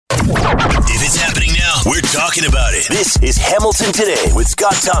We're talking about it. This is Hamilton Today with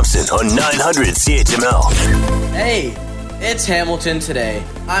Scott Thompson on 900 CHML. Hey, it's Hamilton Today.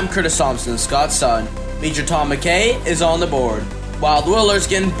 I'm Curtis Thompson, Scott's son. Major Tom McKay is on the board, while Will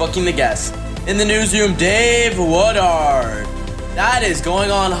Erskine booking the guests. In the newsroom, Dave Woodard. That is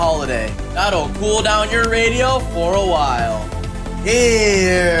going on holiday. That'll cool down your radio for a while.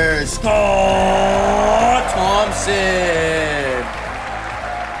 Here's Scott Thompson.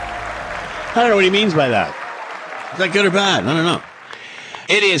 I don't know what he means by that. Is that good or bad? I don't know.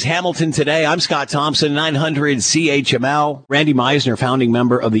 It is Hamilton Today. I'm Scott Thompson, 900 CHML. Randy Meisner, founding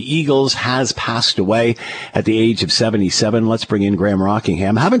member of the Eagles, has passed away at the age of 77. Let's bring in Graham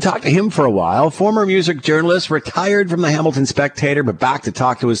Rockingham. Haven't talked to him for a while. Former music journalist, retired from the Hamilton Spectator, but back to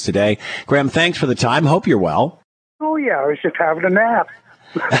talk to us today. Graham, thanks for the time. Hope you're well. Oh, yeah. I was just having a nap.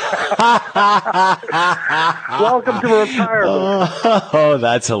 Welcome to retirement. Oh,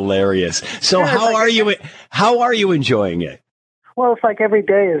 that's hilarious. So Yeah, how are you enjoying it? Well, it's like every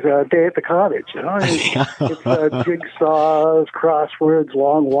day is a day at the cottage. You know? It's jigsaws, crosswords,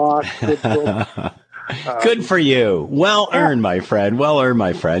 long walks. Good for you. Well earned, my friend. Well earned,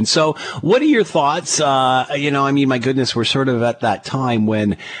 my friend. So what are your thoughts? My goodness, we're sort of at that time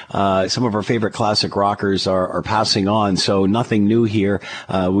when some of our favorite classic rockers are passing on. So nothing new here.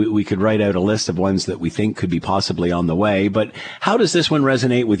 We could write out a list of ones that we think could be possibly on the way. But how does this one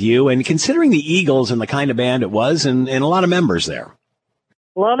resonate with you? And considering the Eagles and the kind of band it was and a lot of members there.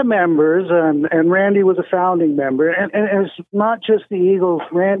 A lot of members, and Randy was a founding member. And it's not just the Eagles.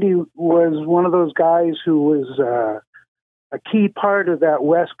 Randy was one of those guys who was a key part of that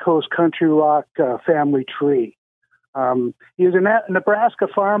West Coast country rock family tree. He was a Nebraska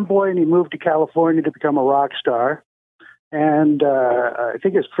farm boy, and he moved to California to become a rock star. And I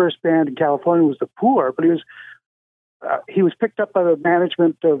think his first band in California was The Poor, but he was picked up by the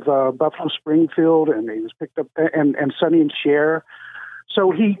management of Buffalo Springfield, and he was picked up and Sonny and Cher. So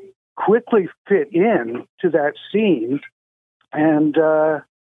he quickly fit in to that scene, and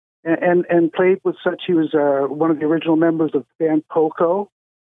played with such. He was one of the original members of the band Poco.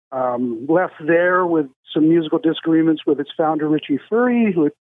 Left there with some musical disagreements with its founder Richie Furay, who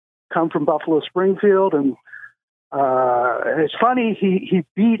had come from Buffalo Springfield, and it's funny he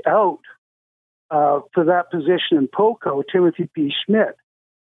beat out for that position in Poco Timothy P. Schmidt.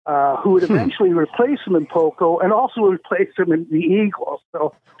 Who would eventually replace him in Poco and also replace him in the Eagles.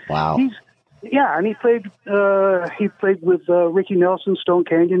 So wow, and he played with Ricky Nelson's Stone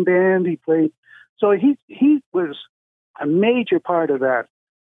Canyon Band. He was a major part of that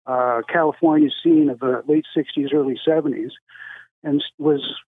California scene of the late '60s, early '70s, and was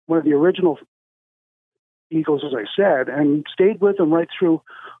one of the original Eagles, as I said, and stayed with them right through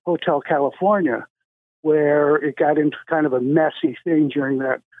Hotel California, where it got into kind of a messy thing during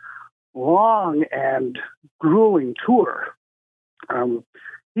that long and grueling tour.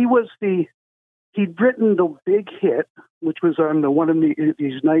 He'd written the big hit, which was on one of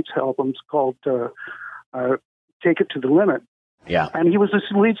these Nights albums called Take It to the Limit. Yeah. And he was the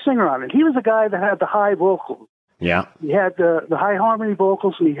lead singer on it. He was the guy that had the high vocals. Yeah. He had the high harmony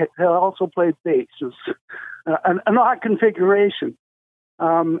vocals, and he had also played bass. It was an odd configuration.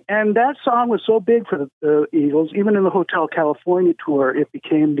 And that song was so big for the Eagles, even in the Hotel California tour, it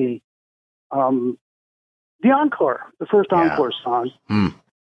became the encore, the first encore song. Mm.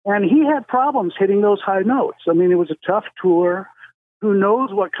 And he had problems hitting those high notes. I mean, it was a tough tour. Who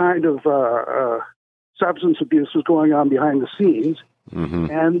knows what kind of substance abuse was going on behind the scenes. Mm-hmm.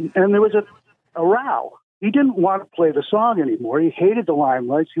 And there was a row. He didn't want to play the song anymore. He hated the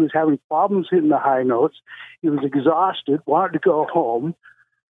limelights. He was having problems hitting the high notes. He was exhausted, wanted to go home,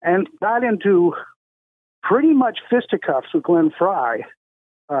 and got into pretty much fisticuffs with Glenn Frey,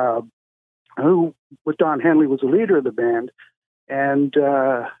 who, with Don Henley, was the leader of the band, and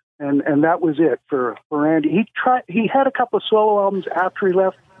that was it for Randy. He had a couple of solo albums after he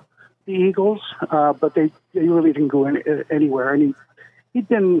left the Eagles, but they really didn't go anywhere. And he'd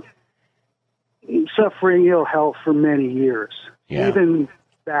been suffering ill health for many years. Yeah. Even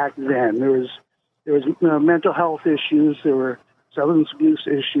back then, there was mental health issues, there were substance abuse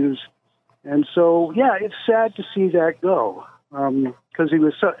issues, and so it's sad to see that go, because he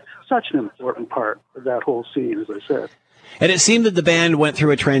was such an important part of that whole scene, as I said. And it seemed that the band went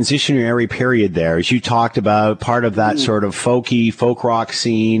through a transitionary period there, as you talked about, part of that sort of folky, folk rock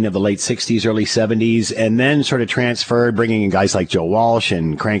scene of the late 60s, early 70s, and then sort of transferred, bringing in guys like Joe Walsh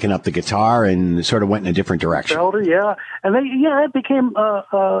and cranking up the guitar, and sort of went in a different direction. Felder, yeah. And it became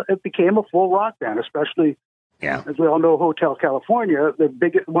a full rock band, especially, as we all know, Hotel California,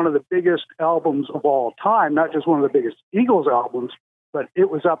 one of the biggest albums of all time, not just one of the biggest Eagles albums, but it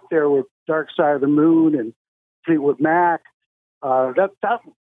was up there with Dark Side of the Moon and Fleetwood Mac. That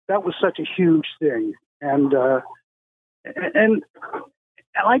was such a huge thing, and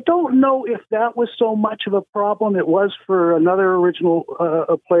I don't know if that was so much of a problem. It was for another original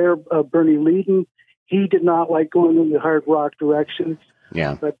player, Bernie Leadon. He did not like going in the hard rock direction.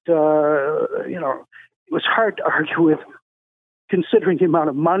 Yeah, but it was hard to argue with, considering the amount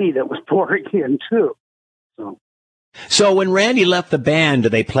of money that was pouring in too. So when Randy left the band,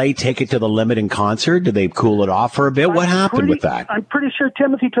 did they play "Take It to the Limit" in concert? Did they cool it off for a bit? What happened with that? I'm pretty sure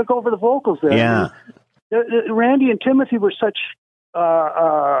Timothy took over the vocals there. Yeah, Randy and Timothy were such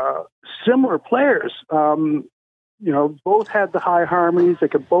similar players. Both had the high harmonies. They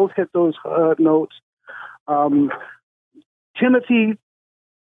could both hit those notes. Timothy,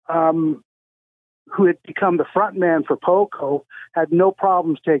 who had become the front man for Poco, had no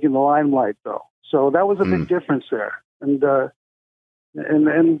problems taking the limelight, though. So that was a big difference there. And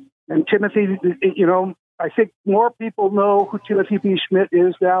Timothy, I think more people know who Timothy B. Schmidt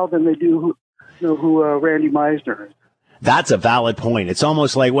is now than they do who Randy Meisner is. That's a valid point. It's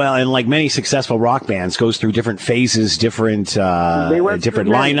almost like, and like many successful rock bands, goes through different phases, different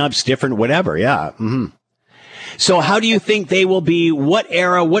lineups, different whatever. Yeah. Mm-hmm. So how do you think they will be? What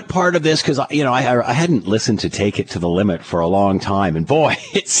era, what part of this? Because, I hadn't listened to Take It to the Limit for a long time. And boy,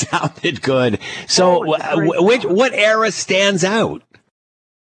 it sounded good. So what era stands out?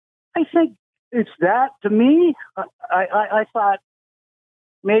 I think it's that. To me, I thought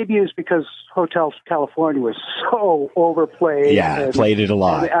maybe it's because Hotel California was so overplayed. Yeah, played it a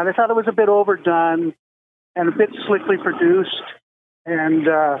lot. And I thought it was a bit overdone and a bit slickly produced. And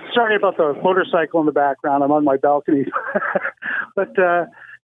sorry about the motorcycle in the background. I'm on my balcony. But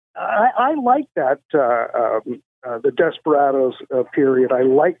I like that, the Desperados period. I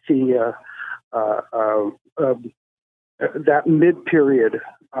like the that mid-period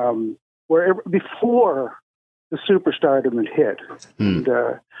where before the superstardom had hit. And,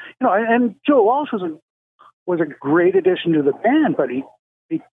 and Joe Walsh was a great addition to the band, but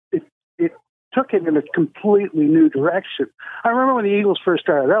it took it in a completely new direction. I remember when the Eagles first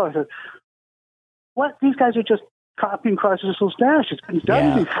started out, I said, what? These guys are just copying Crosby, Stills, Nash. It's been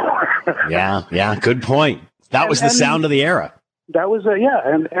done before. Yeah, good point. That was the sound of the era. That was,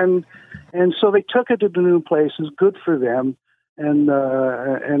 and so they took it to the new places, good for them, and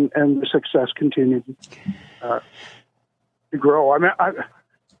the success continued to grow. I mean,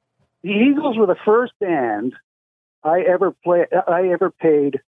 the Eagles were the first band I ever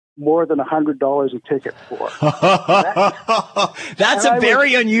paid more than $100 a ticket for. That's a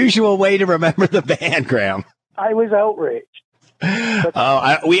very unusual way to remember the band, Graham. I was outraged.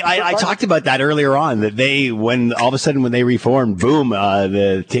 I talked about that earlier on, that when all of a sudden when they reformed, boom,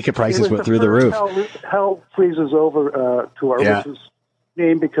 the ticket prices went through the roof. Hell Freezes Over tour, which was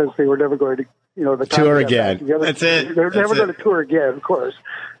named because they were never going to, the tour again. That's it. They were never going to tour again, of course.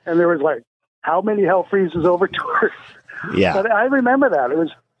 And there was like, how many Hell Freezes Over tours? Yeah. But I remember that. It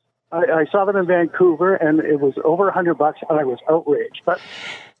was, I saw them in Vancouver, and it was over $100, and I was outraged. But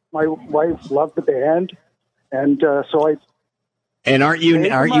my wife loved the band, and so I. And aren't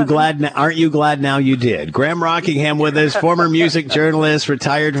you glad now you did? Graham Rockingham with us, former music journalist,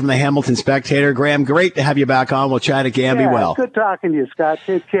 retired from the Hamilton Spectator. Graham, great to have you back on. We'll chat again. Be well. Good talking to you, Scott.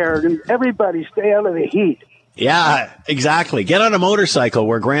 Take care, and everybody stay out of the heat. Yeah, exactly. Get on a motorcycle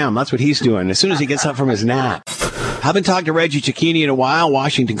where Graham, that's what he's doing as soon as he gets up from his nap. Haven't talked to Reggie Cecchini in a while,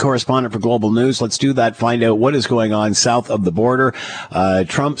 Washington correspondent for Global News. Let's do that, find out what is going on south of the border.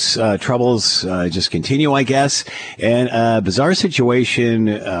 Trump's troubles just continue, I guess. And a bizarre situation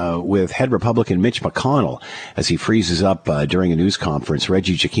with head Republican Mitch McConnell as he freezes up during a news conference.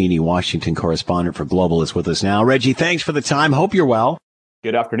 Reggie Cecchini, Washington correspondent for Global, is with us now. Reggie, thanks for the time. Hope you're well.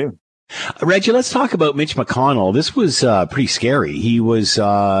 Good afternoon. Reggie, let's talk about Mitch McConnell. This was pretty scary. He was,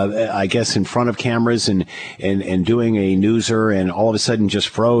 I guess, in front of cameras and doing a newser, and all of a sudden just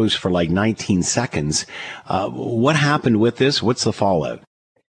froze for like 19 seconds. What happened with this? What's the fallout?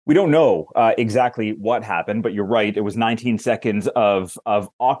 We don't know exactly what happened, but you're right. It was 19 seconds of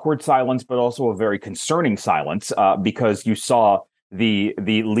awkward silence, but also a very concerning silence because you saw the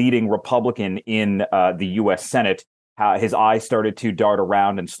leading Republican in the U.S. Senate. His eyes started to dart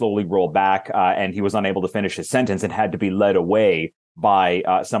around and slowly roll back, and he was unable to finish his sentence and had to be led away by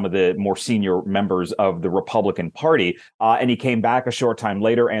some of the more senior members of the Republican Party. And he came back a short time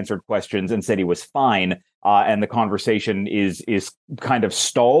later, answered questions, and said he was fine. And the conversation is kind of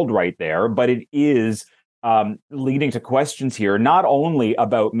stalled right there, but it is leading to questions here, not only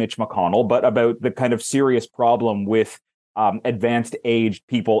about Mitch McConnell, but about the kind of serious problem with advanced aged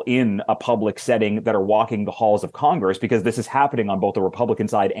people in a public setting that are walking the halls of Congress, because this is happening on both the Republican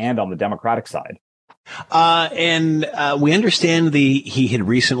side and on the Democratic side. And we understand he had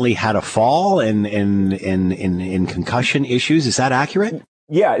recently had a fall and in concussion issues. Is that accurate?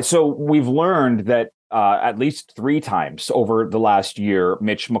 Yeah. So we've learned that at least 3 times over the last year,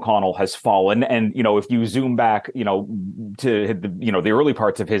 Mitch McConnell has fallen. And, if you zoom back, to the early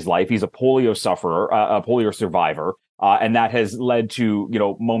parts of his life, he's a polio sufferer, a polio survivor. And that has led to,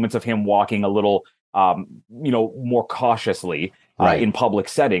 moments of him walking a little, more cautiously in public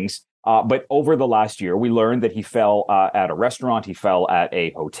settings. But over the last year, we learned that he fell at a restaurant, he fell at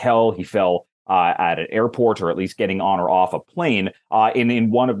a hotel, he fell at an airport, or at least getting on or off a plane.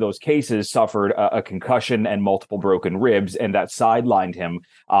 In one of those cases, suffered a concussion and multiple broken ribs, and that sidelined him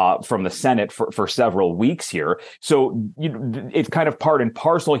from the Senate for several weeks here. So it's kind of part and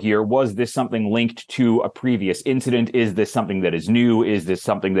parcel here. Was this something linked to a previous incident? Is this something that is new? Is this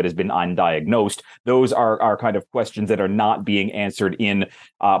something that has been undiagnosed? Those are kind of questions that are not being answered in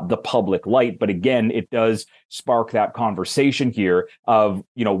the public light. But again, it does spark that conversation here of,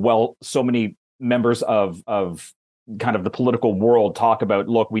 so many members of kind of the political world talk about,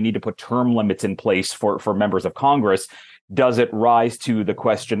 look, we need to put term limits in place for members of Congress. Does it rise to the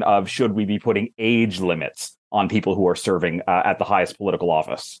question of, should we be putting age limits on people who are serving at the highest political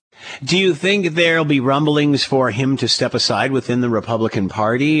office? Do you think there'll be rumblings for him to step aside within the Republican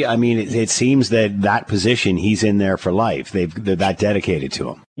Party? I mean, it seems that position, he's in there for life. They're that dedicated to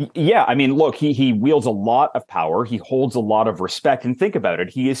him. Yeah, I mean, look, he wields a lot of power. He holds a lot of respect. And think about it.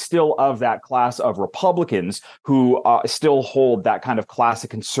 He is still of that class of Republicans who still hold that kind of classic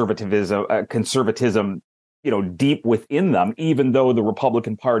conservatism, deep within them, even though the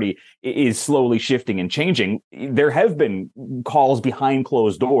Republican Party is slowly shifting and changing. There have been calls behind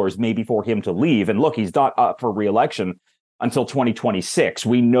closed doors, maybe for him to leave. And look, he's not up for re-election until 2026.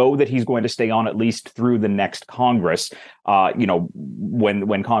 We know that he's going to stay on at least through the next Congress,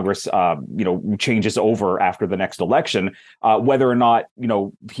 when Congress, changes over after the next election. Whether or not,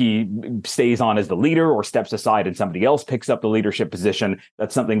 he stays on as the leader or steps aside and somebody else picks up the leadership position,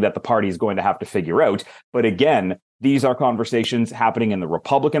 that's something that the party is going to have to figure out. But again, these are conversations happening in the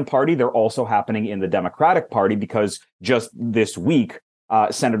Republican Party. They're also happening in the Democratic Party, because just this week,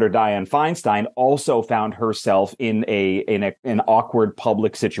 Senator Dianne Feinstein also found herself in an awkward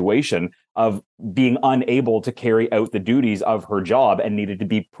public situation of being unable to carry out the duties of her job and needed to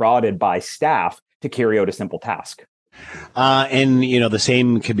be prodded by staff to carry out a simple task. And the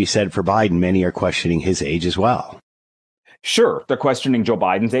same could be said for Biden. Many are questioning his age as well. Sure, they're questioning Joe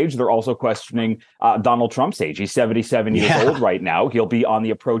Biden's age. They're also questioning Donald Trump's age. He's 77 years old right now. He'll be on the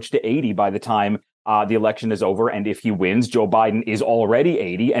approach to 80 by the time the election is over. And if he wins, Joe Biden is already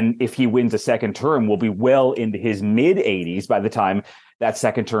 80. And if he wins a second term, will be well into his mid 80s by the time that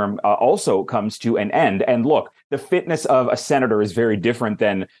second term also comes to an end. And look, the fitness of a senator is very different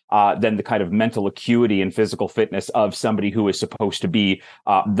than the kind of mental acuity and physical fitness of somebody who is supposed to be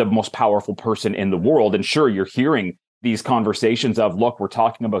the most powerful person in the world. And sure, you're hearing these conversations of, look, we're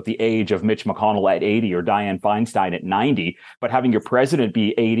talking about the age of Mitch McConnell at 80 or Dianne Feinstein at 90, but having your president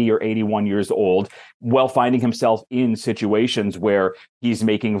be 80 or 81 years old while finding himself in situations where he's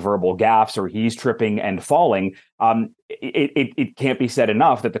making verbal gaffes or he's tripping and falling, it can't be said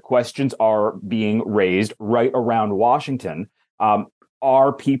enough that the questions are being raised right around Washington.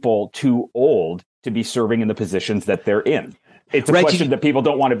 Are people too old to be serving in the positions that they're in? It's a question that people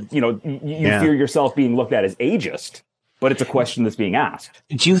don't want to, you fear yourself being looked at as ageist. But it's a question that's being asked.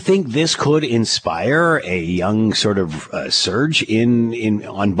 Do you think this could inspire a young sort of surge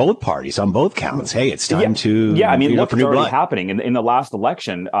on both parties, on both counts? Hey, it's time to look, it's already happening. In the last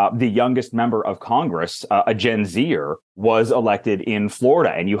election, the youngest member of Congress, a Gen Zer, was elected in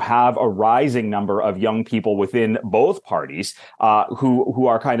Florida, and you have a rising number of young people within both parties who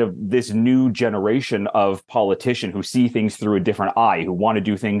are kind of this new generation of politician who see things through a different eye, who want to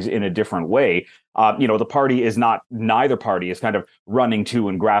do things in a different way. The party is not, neither party is kind of running to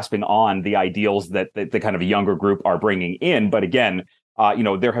and grasping on the ideals that the kind of younger group are bringing in. But again,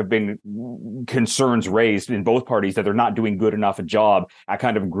 there have been concerns raised in both parties that they're not doing good enough a job at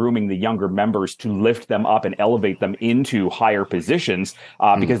kind of grooming the younger members to lift them up and elevate them into higher positions,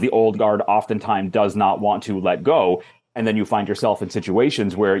 because the old guard oftentimes does not want to let go. And then you find yourself in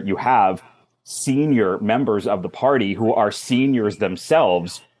situations where you have senior members of the party who are seniors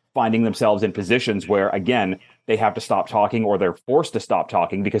themselves finding themselves in positions where, again, they have to stop talking or they're forced to stop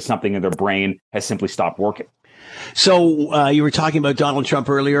talking because something in their brain has simply stopped working. So you were talking about Donald Trump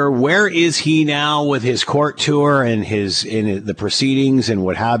earlier. Where is he now with his court tour and the proceedings and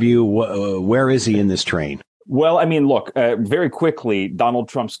what have you? Where is he in this train? Well, I mean, look, very quickly, Donald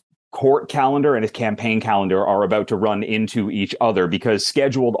Trump's court calendar and his campaign calendar are about to run into each other because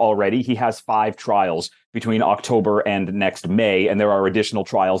scheduled already, he has 5 trials between October and next May. And there are additional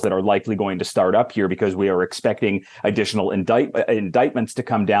trials that are likely going to start up here because we are expecting additional indictments to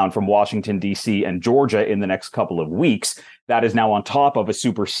come down from Washington, D.C. and Georgia in the next couple of weeks. That is now on top of a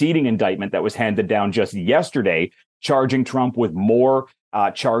superseding indictment that was handed down just yesterday, charging Trump with more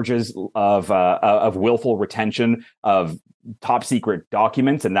charges of willful retention of top secret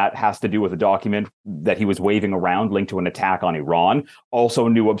documents, and that has to do with a document that he was waving around linked to an attack on Iran. Also,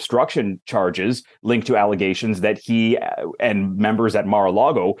 new obstruction charges linked to allegations that he and members at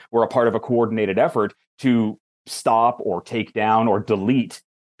Mar-a-Lago were a part of a coordinated effort to stop or take down or delete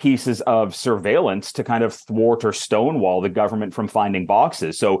pieces of surveillance to kind of thwart or stonewall the government from finding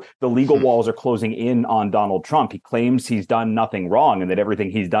boxes. So the legal walls are closing in on Donald Trump. He claims he's done nothing wrong and that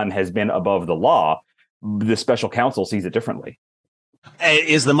everything he's done has been above the law. The special counsel sees it differently.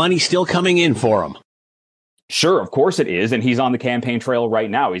 Is the money still coming in for him? Sure, of course it is. And he's on the campaign trail right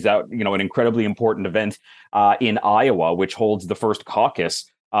now. He's out, an incredibly important event in Iowa, which holds the first caucus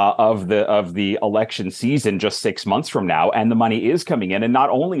of the election season just 6 months from now. And the money is coming in. And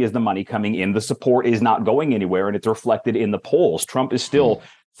not only is the money coming in, the support is not going anywhere. And it's reflected in the polls. Trump is still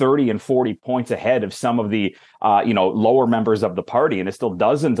 30 and 40 points ahead of some of the, lower members of the party, and is still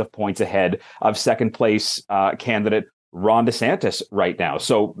dozens of points ahead of second place candidate Ron DeSantis right now.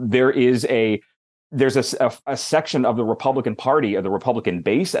 So there's a section of the Republican Party, or the Republican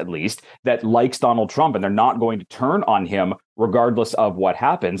base at least, that likes Donald Trump, and they're not going to turn on him regardless of what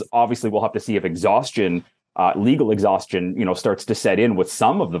happens. Obviously, we'll have to see if legal exhaustion, starts to set in with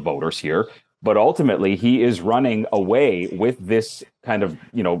some of the voters here. But ultimately, he is running away with this kind of,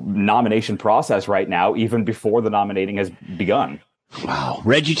 nomination process right now, even before the nominating has begun. Wow.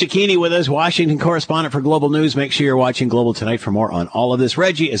 Reggie Cicchini with us, Washington correspondent for Global News. Make sure you're watching Global tonight for more on all of this.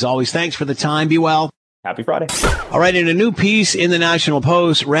 Reggie, as always, thanks for the time. Be well. Happy Friday. All right. In a new piece in the National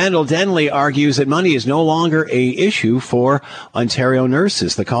Post, Randall Denley argues that money is no longer a issue for Ontario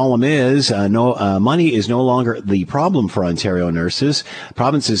nurses. The column is money is no longer the problem for Ontario nurses.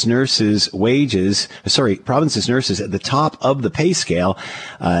 Provinces nurses at the top of the pay scale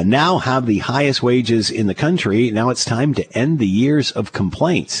now have the highest wages in the country. Now it's time to end the years of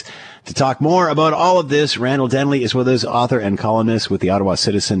complaints. To talk more about all of this, Randall Denley is with us, author and columnist with the Ottawa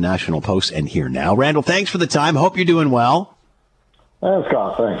Citizen, National Post, and Here Now. Randall, thanks for the time. Hope you're doing well.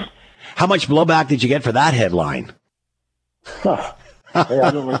 Scott, thanks. How much blowback did you get for that headline? Hey,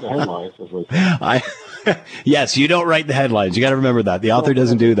 I don't write the headlines. Yes, you don't write the headlines. You got to remember that. The author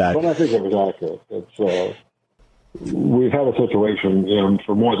doesn't do that. But I think it was accurate. We've had a situation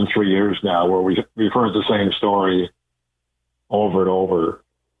for more than 3 years now where we've heard the same story over and over.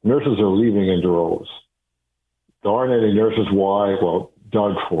 Nurses are leaving in droves. There aren't any nurses. Why? Well,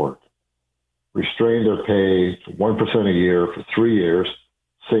 Doug Ford restrained their pay to 1% a year for 3 years,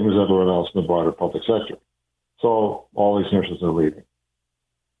 same as everyone else in the broader public sector. So all these nurses are leaving.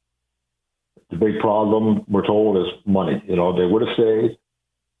 The big problem, we're told, is money. They would have stayed,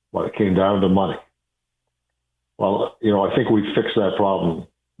 but it came down to money. Well, I think we've fixed that problem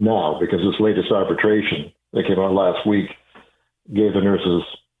now because this latest arbitration that came out last week gave the nurses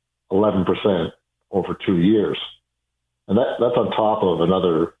 11% over 2 years. And that's on top of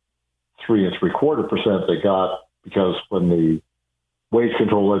another 3 3/4% they got because when the wage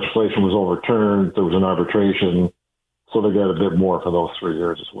control legislation was overturned, there was an arbitration. So they got a bit more for those 3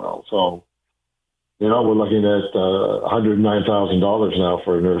 years as well. So, we're looking at $109,000 now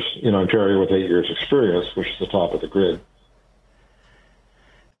for a nurse in Ontario with 8 years experience, which is the top of the grid.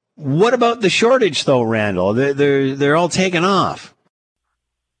 What about the shortage, though, Randall? They're all taken off.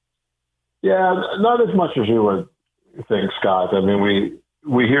 Yeah, not as much as you would think, Scott. I mean,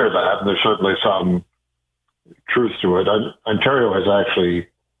 we hear that, and there's certainly some truth to it. Ontario has actually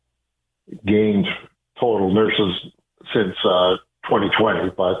gained total nurses since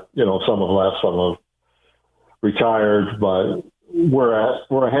 2020, but some have left, some have retired. But we're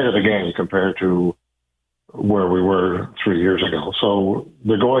ahead of the game compared to where we were 3 years ago. So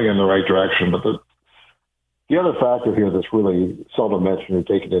they're going in the right direction, but the other factor here that's really seldom mentioned and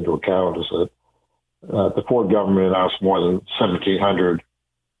taken into account is that the Ford government announced more than 1,700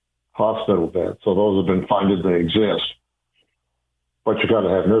 hospital beds. So those have been funded, they exist, but you got to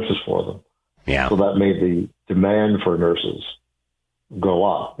have nurses for them. Yeah. So that made the demand for nurses go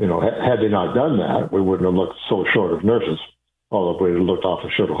up. Had they not done that, we wouldn't have looked so short of nurses, although we would have looked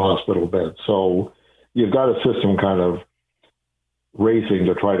awfully short of hospital beds. So you've got a system kind of racing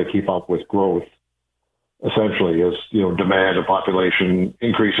to try to keep up with growth. Essentially, as demand and population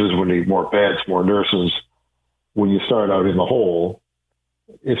increases, we need more beds, more nurses. when you start out in the hole,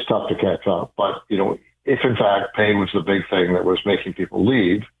 it's tough to catch up. But, if in fact pay was the big thing that was making people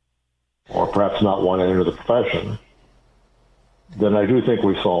leave, or perhaps not want to enter the profession, then I do think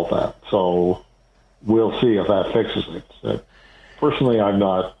we solved that. So we'll see if that fixes it. Personally, I'm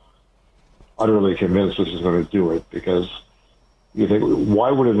not utterly convinced this is going to do it, because you think,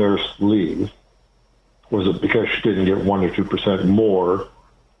 why would a nurse leave? Was it because she didn't get 1 or 2% more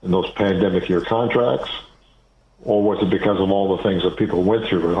in those pandemic year contracts? Or was it because of all the things that people went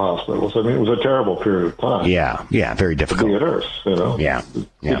through in hospitals? I mean, it was a terrible period of time. Yeah, very difficult. To be a nurse, Yeah.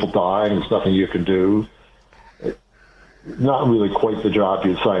 People dying, there's nothing you can do. Not really quite the job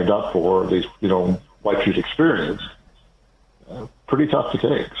you'd signed up for, at least, what you'd experienced. Pretty tough to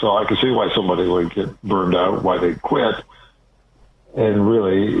take. So I can see why somebody would get burned out, why they'd quit. And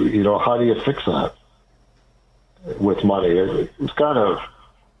really, how do you fix that with money? It's kind of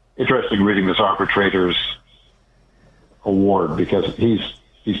interesting reading this arbitrator's award, because he's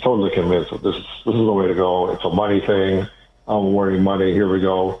totally convinced that this is the way to go. It's a money thing. I'm awarding money. Here we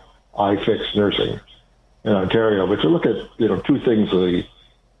go. I fixed nursing in Ontario. But you look at two things the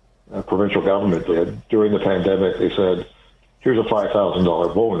provincial government did during the pandemic. They said, here's a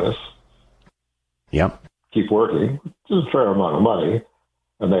 $5,000 bonus. Yep. Keep working. It's a fair amount of money.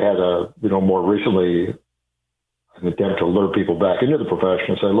 And they had more recently an attempt to lure people back into the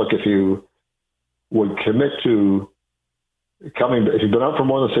profession and say, look, if you would commit to if you've been out for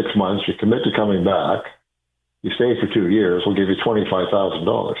more than 6 months, you commit to coming back, you stay for 2 years, we'll give you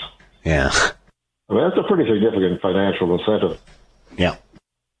 $25,000. Yeah. I mean, that's a pretty significant financial incentive. Yeah.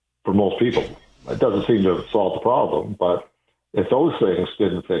 For most people. It doesn't seem to solve the problem, but if those things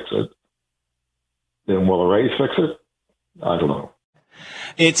didn't fix it, then will a raise fix it? I don't know.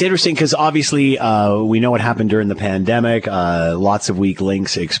 It's interesting because obviously we know what happened during the pandemic. Lots of weak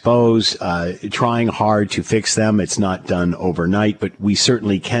links exposed, trying hard to fix them. It's not done overnight, but we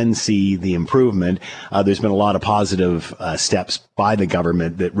certainly can see the improvement. There's been a lot of positive steps by the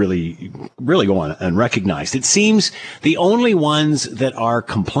government that really go on unrecognized. It seems the only ones that are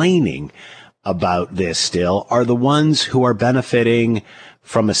complaining about this still are the ones who are benefiting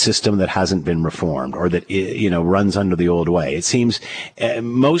from a system that hasn't been reformed, or that, runs under the old way. It seems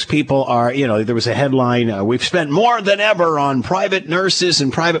most people are, there was a headline, we've spent more than ever on private nurses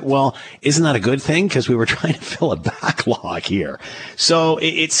and well, isn't that a good thing? Because we were trying to fill a backlog here. So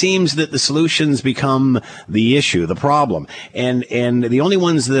it seems that the solutions become the issue, the problem. And the only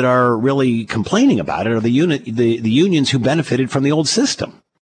ones that are really complaining about it are the unions who benefited from the old system.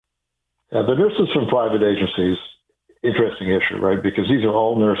 Yeah, the nurses from private agencies, interesting issue, right? Because these are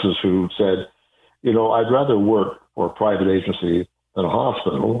all nurses who said, I'd rather work for a private agency than a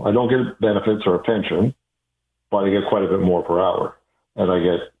hospital. I don't get benefits or a pension, but I get quite a bit more per hour. And I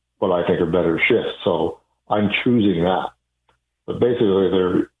get what I think are better shifts. So I'm choosing that. But basically,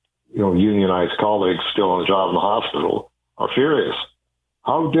 their unionized colleagues still on the job in the hospital are furious.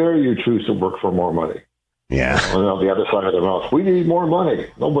 How dare you choose to work for more money? Yeah. And on the other side of their mouth, we need more money.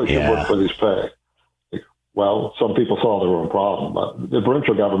 Nobody should work for this pay. Well, some people solve their own problem, but the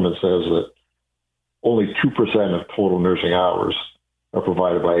provincial government says that only 2% of total nursing hours are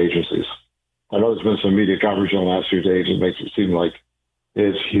provided by agencies. I know there's been some media coverage in the last few days that makes it seem like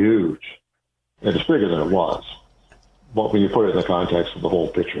it's huge. And it's bigger than it was. But when you put it in the context of the whole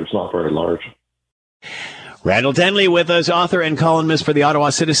picture, it's not very large. Randall Denley with us, author and columnist for the Ottawa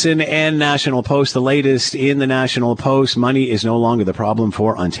Citizen and National Post. The latest in the National Post, money is no longer the problem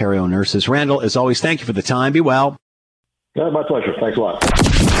for Ontario nurses. Randall, as always, thank you for the time. Be well. Yeah, my pleasure. Thanks a lot.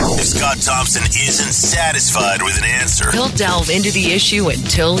 If Scott Thompson isn't satisfied with an answer, he'll delve into the issue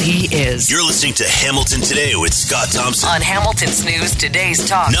until he is. You're listening to Hamilton Today with Scott Thompson on Hamilton's News Today's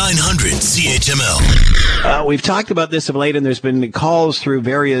Talk 900 CHML. We've talked about this of late, and there's been calls through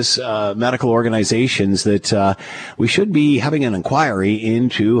various medical organizations that we should be having an inquiry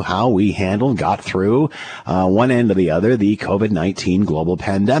into how we got through one end or the other, the COVID-19 global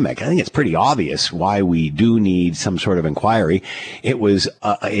pandemic. I think it's pretty obvious why we do need some sort of inquiry. It was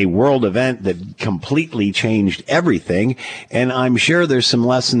a world event that completely changed everything, and I'm sure there's some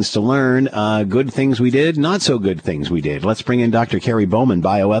lessons to learn, good things we did, not so good things we did. Let's bring in Dr. Carrie Bowman,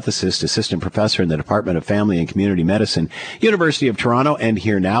 bioethicist, assistant professor in the Department of Family and Community Medicine, University of Toronto, and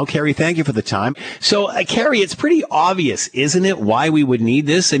here now. Carrie, thank you for the time. So, Carrie, it's pretty obvious, isn't it, why we would need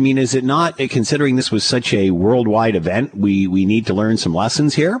this? I mean, is it not, considering this was such a worldwide event, we need to learn some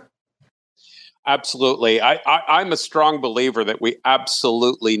lessons here? Absolutely. I'm a strong believer that we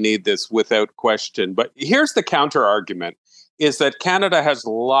absolutely need this without question. But here's the counter argument, is that Canada has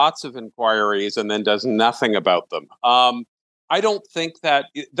lots of inquiries and then does nothing about them. I don't think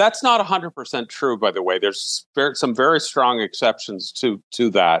that's not 100% true, by the way. There's some very strong exceptions to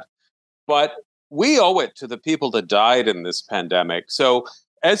that. But we owe it to the people that died in this pandemic. So,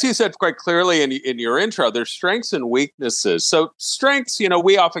 as you said quite clearly in your intro, there's strengths and weaknesses. So strengths,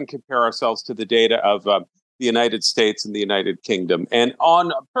 we often compare ourselves to the data of the United States and the United Kingdom. And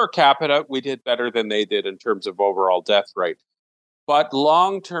on per capita, we did better than they did in terms of overall death rate. But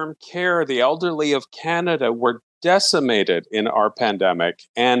long-term care, the elderly of Canada were decimated in our pandemic,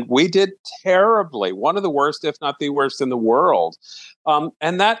 and we did terribly, one of the worst, if not the worst in the world.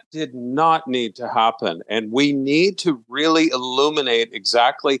 And that did not need to happen. And we need to really illuminate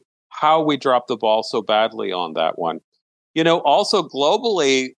exactly how we dropped the ball so badly on that one. Also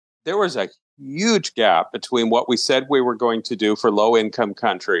globally, there was a huge gap between what we said we were going to do for low-income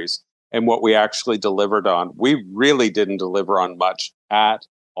countries and what we actually delivered on. We really didn't deliver on much at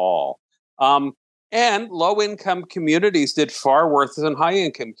all. And low-income communities did far worse than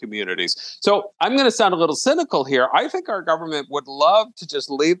high-income communities. So I'm going to sound a little cynical here. I think our government would love to just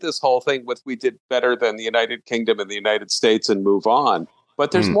leave this whole thing with we did better than the United Kingdom and the United States and move on.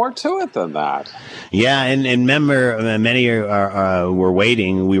 But there's more to it than that. Yeah, and remember, many were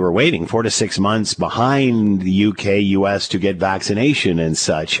waiting. We were waiting 4 to 6 months behind the UK, US to get vaccination and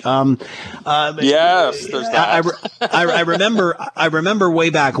such. Yes, there's that. I remember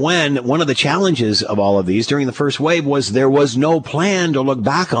way back when one of the challenges of all of these during the first wave was there was no plan to look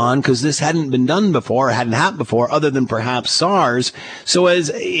back on because this hadn't been done before, hadn't happened before, other than perhaps SARS. So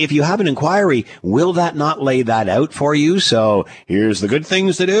if you have an inquiry, will that not lay that out for you? So here's the good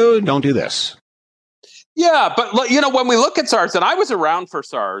things to do, don't do this. Yeah, but when we look at SARS, and I was around for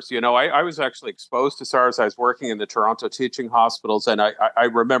SARS, I was actually exposed to SARS. I was working in the Toronto teaching hospitals, and I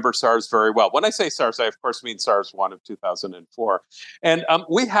remember SARS very well. When I say SARS, I of course mean SARS-1 of 2004. And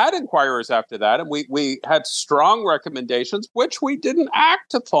we had inquiries after that, and we had strong recommendations, which we didn't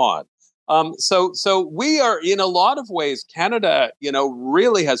act upon. So we are, in a lot of ways, Canada,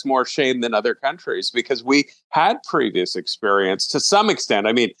 really has more shame than other countries because we had previous experience to some extent.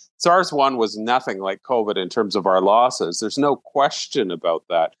 I mean, SARS-1 was nothing like COVID in terms of our losses. There's no question about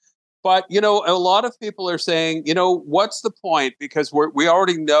that. But, a lot of people are saying, what's the point? Because we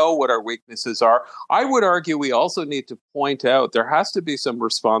already know what our weaknesses are. I would argue we also need to point out there has to be some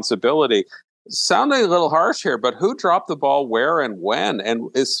responsibility. Sounding a little harsh here, but who dropped the ball where and when, and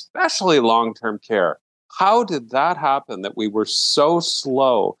especially long-term care? How did that happen that we were so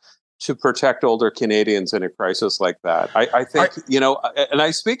slow to protect older Canadians in a crisis like that? I think, and I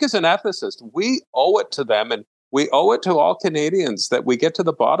speak as an ethicist, we owe it to them and we owe it to all Canadians that we get to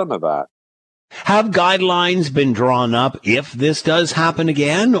the bottom of that. Have guidelines been drawn up if this does happen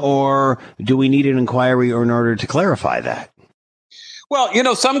again, or do we need an inquiry in order to clarify that?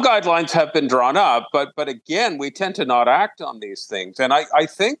 Well, some guidelines have been drawn up, but again, we tend to not act on these things. And I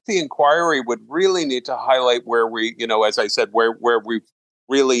think the inquiry would really need to highlight where we, as I said, where we've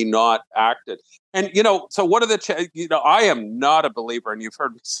really not acted. And, so what are I am not a believer, and you've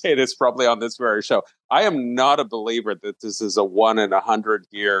heard me say this probably on this very show, I am not a believer that this is a 1 in 100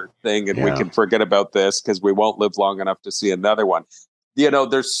 year thing and we can forget about this because we won't live long enough to see another one.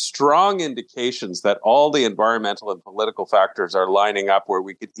 There's strong indications that all the environmental and political factors are lining up where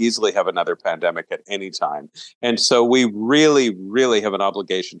we could easily have another pandemic at any time. And so we really, really have an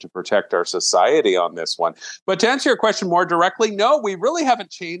obligation to protect our society on this one. But to answer your question more directly, no, we really haven't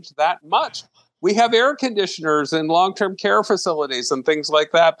changed that much. We have air conditioners in long-term care facilities and things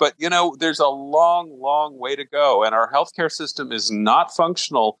like that. But, there's a long, long way to go. And our healthcare system is not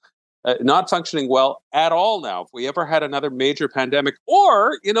functioning well at all now. If we ever had another major pandemic,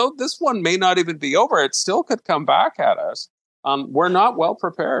 or, this one may not even be over, it still could come back at us. We're not well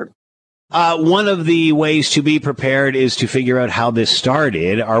prepared. One of the ways to be prepared is to figure out how this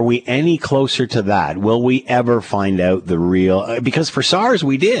started. Are we any closer to that? Will we ever find out the real? Because for SARS,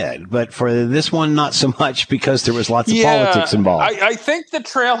 we did, but for this one, not so much because there was lots of politics involved. I think the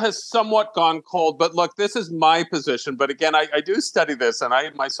trail has somewhat gone cold, but look, this is my position. But again, I do study this, and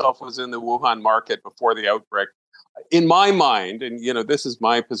I myself was in the Wuhan market before the outbreak. In my mind, and this is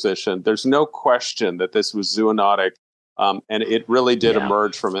my position, there's no question that this was zoonotic. And it really did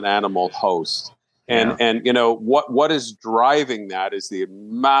emerge from an animal host. And what is driving that is the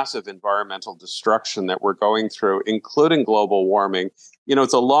massive environmental destruction that we're going through, including global warming.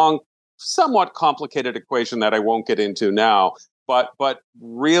 It's a long, somewhat complicated equation that I won't get into now. But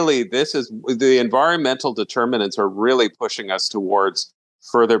really, this is the environmental determinants are really pushing us towards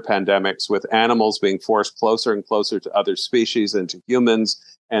further pandemics, with animals being forced closer and closer to other species and to humans,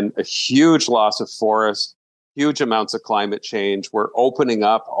 and a huge loss of forest. Huge amounts of climate change. We're opening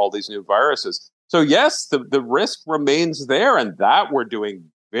up all these new viruses. So yes, the risk remains there, and that we're doing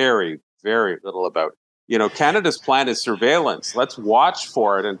very, very little about. Canada's plan is surveillance. Let's watch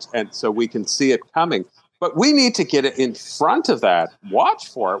for it, and so we can see it coming. But we need to get it in front of that. Watch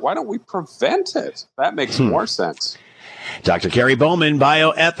for it. Why don't we prevent it? That makes more sense. Dr. Carrie Bowman,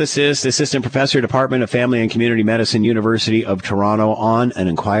 bioethicist, assistant professor, Department of Family and Community Medicine, University of Toronto, on an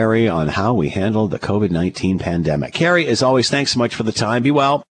inquiry on how we handle the COVID-19 pandemic. Carrie, as always, thanks so much for the time. Be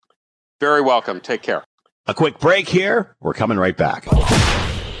well. Very welcome. Take care. A quick break here. We're coming right back.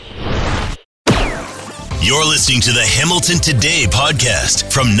 You're listening to the Hamilton Today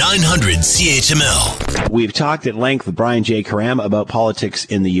podcast from 900 CHML. We've talked at length with Brian J. Karam about politics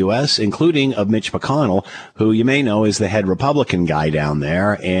in the U.S., including of Mitch McConnell, who you may know is the head Republican guy down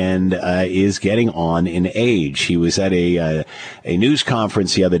there and is getting on in age. He was at a news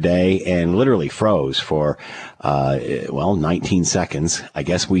conference the other day and literally froze for 19 seconds. I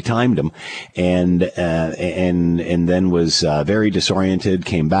guess we timed him, and then was very disoriented,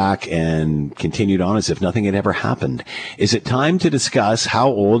 came back and continued on as if nothing had ever happened. Is it time to discuss how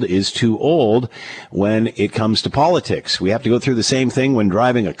old is too old when it comes to politics? We have to go through the same thing when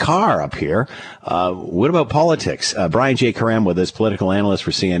driving a car up here. What about politics? Brian J. Karam with us, political analyst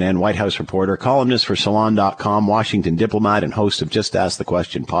for CNN, White House reporter, columnist for Salon.com, Washington diplomat, and host of Just Ask the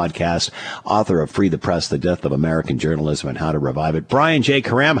Question podcast, author of Free the Press, The Death of American Journalism and How to Revive It. Brian J.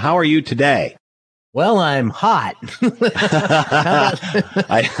 Karam, how are you today? Well, I'm hot.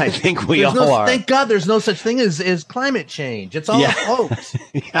 I think we all are. Thank God there's no such thing as climate change. It's all a hoax.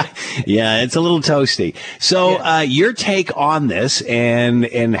 Yeah, it's a little toasty. So your take on this and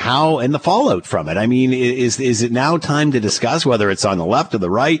the fallout from it. I mean, is it now time to discuss whether it's on the left or the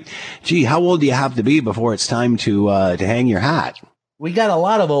right? Gee, how old do you have to be before it's time to hang your hat? We got a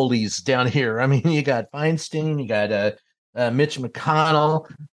lot of oldies down here. I mean, you got Feinstein, you got Mitch McConnell,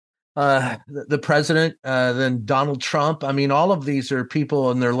 the president, then Donald Trump. I mean, all of these are people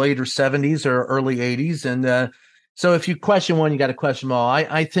in their later 70s or early 80s. And so if you question one, you got to question them all.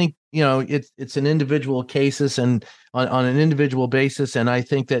 I think, it's an individual cases and on an individual basis. And I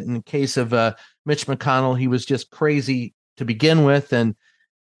think that in the case of Mitch McConnell, he was just crazy to begin with. And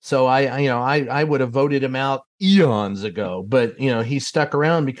so I would have voted him out eons ago. But, he stuck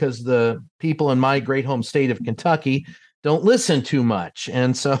around because the people in my great home state of Kentucky don't listen too much.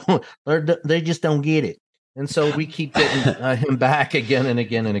 And so they just don't get it. And so we keep getting him back again and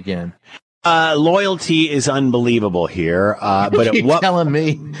again and again. Loyalty is unbelievable here. But at what telling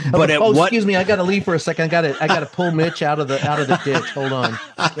me? But excuse me, I got to leave for a second. I got to pull Mitch out of the ditch. Hold on.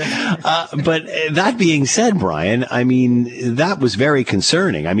 But that being said, Brian, I mean, that was very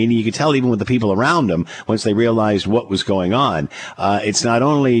concerning. I mean, you could tell even with the people around him once they realized what was going on. It's not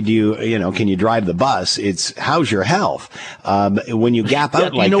only can you drive the bus? It's how's your health? When you gap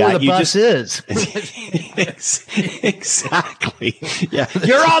out like that, where the bus is. Exactly. Yeah,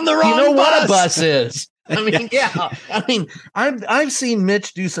 you're on the wrong bus. What a bus is. I mean, yeah. I mean, I've seen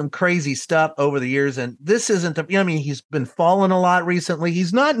Mitch do some crazy stuff over the years, and this isn't. He's been falling a lot recently.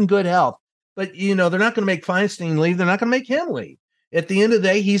 He's not in good health, but they're not going to make Feinstein leave. They're not going to make him leave. At the end of the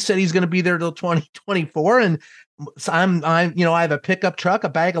day, he said he's going to be there till 2024, and so I have a pickup truck, a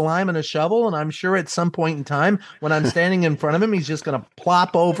bag of lime, and a shovel, and I'm sure at some point in time when I'm standing in front of him, he's just going to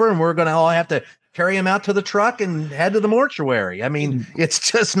plop over, and we're going to all have to carry him out to the truck and head to the mortuary. I mean, it's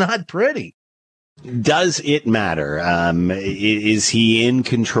just not pretty. Does it matter? Is he in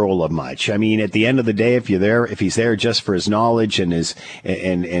control of much? I mean, at the end of the day, if he's there just for his knowledge and his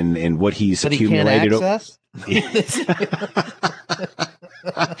and what he's accumulated. He can't access?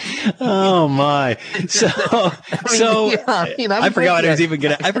 Oh my! I forgot what I was even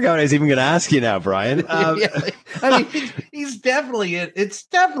gonna ask you now, Brian. He's definitely it's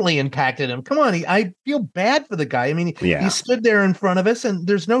definitely impacted him. Come on, I feel bad for the guy. I mean, he stood there in front of us, and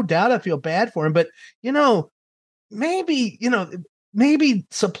there's no doubt I feel bad for him. But maybe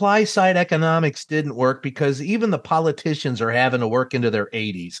supply side economics didn't work because even the politicians are having to work into their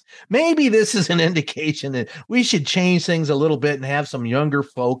 80s. Maybe this is an indication that we should change things a little bit and have some younger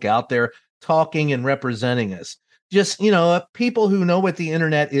folk out there talking and representing us. Just, people who know what the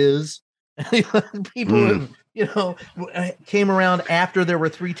internet is, people who, came around after there were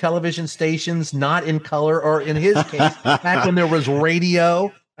 3 television stations, not in color, or in his case, back when there was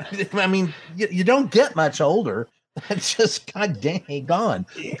radio. I mean, you don't get much older. That's just goddamn gone.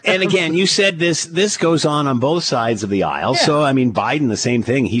 And again, you said this goes on both sides of the aisle. Yeah. So, I mean, Biden, the same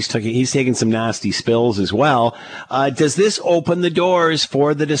thing. He's taken some nasty spills as well. Does this open the doors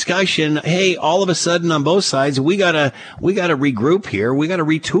for the discussion? Hey, all of a sudden on both sides, we gotta regroup here. We gotta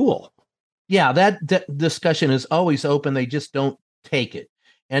retool. Yeah, that discussion is always open. They just don't take it.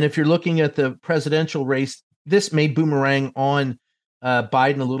 And if you're looking at the presidential race, this may boomerang on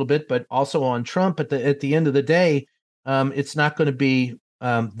Biden a little bit, but also on Trump. At the end of the day, it's not going to be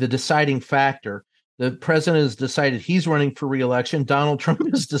the deciding factor. The president has decided he's running for re-election. Donald Trump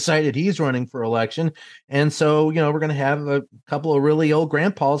has decided he's running for election. And so, we're going to have a couple of really old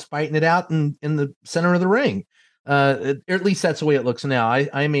grandpas fighting it out in the center of the ring. Or at least that's the way it looks now.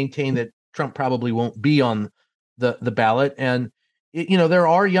 I maintain that Trump probably won't be on the ballot. And, there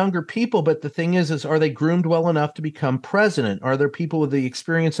are younger people, but the thing is are they groomed well enough to become president? Are there people with the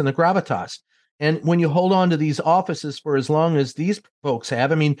experience and the gravitas? And when you hold on to these offices for as long as these folks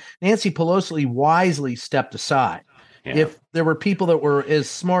have, Nancy Pelosi wisely stepped aside. Yeah. If there were people that were as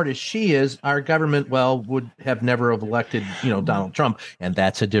smart as she is, our government, would have never have elected, Donald Trump. And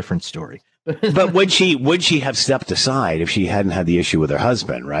that's a different story. But would she have stepped aside if she hadn't had the issue with her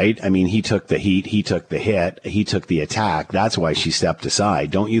husband, right? He took the heat, he took the hit, he took the attack. That's why she stepped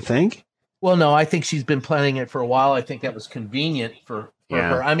aside, don't you think? Well, no, I think she's been planning it for a while. I think that was convenient for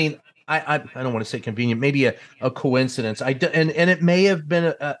her. I don't want to say convenient, maybe a coincidence. And it may have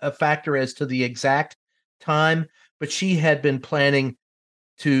been a factor as to the exact time, but she had been planning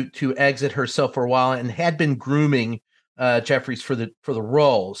to exit herself for a while and had been grooming Jeffries for the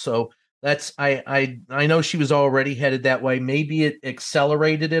role. So that's I know she was already headed that way. Maybe it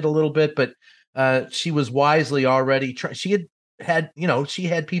accelerated it a little bit, but she was wisely already she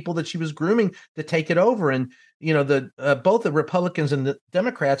had people that she was grooming to take it over. And both the Republicans and the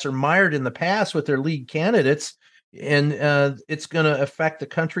Democrats are mired in the past with their lead candidates, and it's going to affect the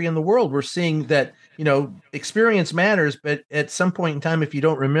country and the world. We're seeing that experience matters, but at some point in time, if you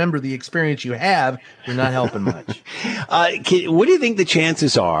don't remember the experience you have, you're not helping much. What do you think the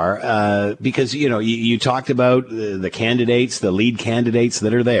chances are? Because you talked about the candidates, the lead candidates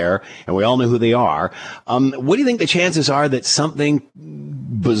that are there, and we all know who they are. What do you think the chances are that something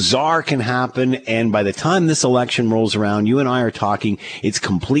bizarre can happen, and by the time this election rolls around, you and I are talking, it's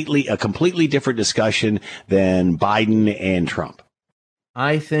a completely different discussion than Biden and Trump?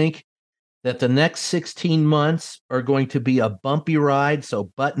 I think that the next 16 months are going to be a bumpy ride. So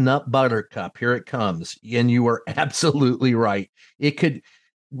button up, Buttercup. Here it comes. And you are absolutely right. It could,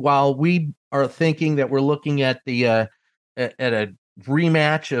 while we are thinking that we're looking at at a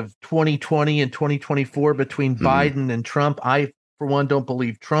rematch of 2020 and 2024 between Biden and Trump, I, for one, don't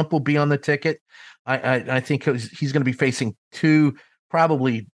believe Trump will be on the ticket. I think he's going to be facing two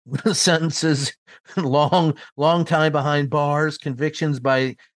probably sentences, long time behind bars, convictions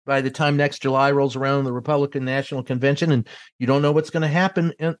by the time next July rolls around, the Republican National Convention, and you don't know what's going to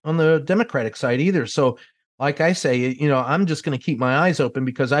happen on the Democratic side either. So, like I say, I'm just going to keep my eyes open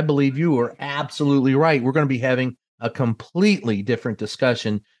because I believe you are absolutely right. We're going to be having a completely different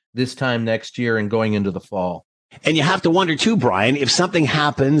discussion this time next year and going into the fall. And you have to wonder, too, Brian, if something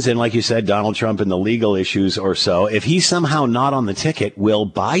happens, and like you said, Donald Trump and the legal issues or so, if he's somehow not on the ticket, will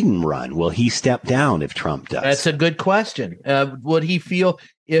Biden run? Will he step down if Trump does? That's a good question. Would he feel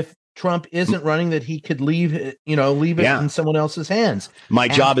if Trump isn't running that he could leave it in someone else's hands? My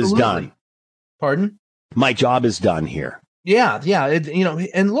job is done. Pardon? My job is done here. Yeah.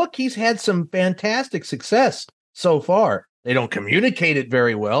 And look, he's had some fantastic success so far. They don't communicate it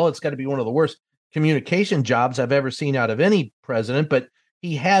very well. It's got to be one of the worst communication jobs I've ever seen out of any president, but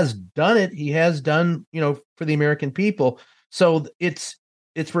he has done it. He has done, for the American people. So it's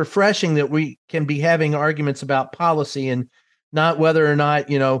refreshing that we can be having arguments about policy and not whether or not,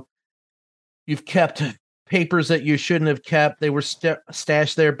 you've kept papers that you shouldn't have kept. They were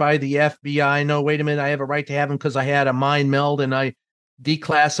stashed there by the FBI. No, wait a minute. I have a right to have them because I had a mind meld and I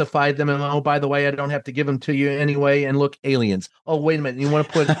declassified them. And oh, by the way, I don't have to give them to you anyway. And look, aliens. Oh, wait a minute. You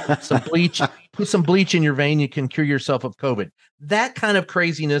want to put some bleach? Put some bleach in your vein. You can cure yourself of COVID. That kind of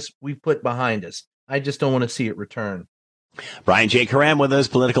craziness we've put behind us. I just don't want to see it return. Brian J. Karam with us,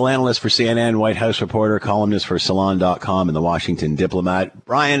 political analyst for CNN, White House reporter, columnist for Salon.com and the Washington Diplomat.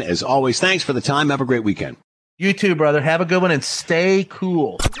 Brian, as always, thanks for the time. Have a great weekend. You too, brother. Have a good one and stay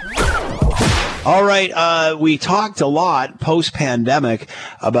cool. All right. We talked a lot post-pandemic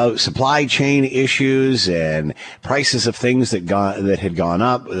about supply chain issues and prices of things that had gone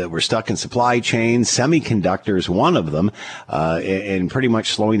up, that were stuck in supply chains. Semiconductors, one of them, and pretty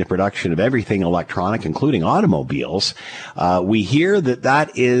much slowing the production of everything electronic, including automobiles. We hear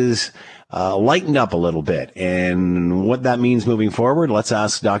that is lightened up a little bit. And what that means moving forward, let's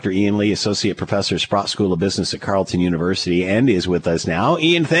ask Dr. Ian Lee, Associate Professor, Sprott School of Business at Carleton University, and is with us now.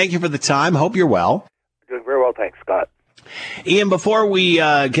 Ian, thank you for the time. Hope you're well. Doing very well, thanks, Scott. Ian, before we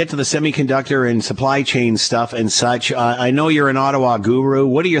get to the semiconductor and supply chain stuff and such, I know you're an Ottawa guru.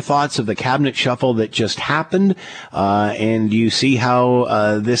 What are your thoughts of the cabinet shuffle that just happened? And do you see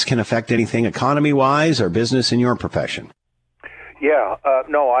how this can affect anything economy-wise or business in your profession? Yeah,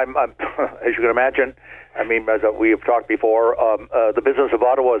 no, I'm as you can imagine, I mean, as we have talked before, the business of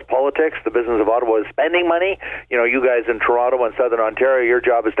Ottawa is politics. The business of Ottawa is spending money. You know, you guys in Toronto and Southern Ontario, your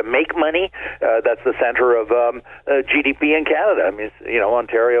job is to make money. That's the center of GDP in Canada. I mean, you know,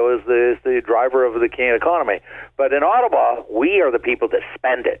 Ontario is the driver of the Canadian economy. But in Ottawa, we are the people that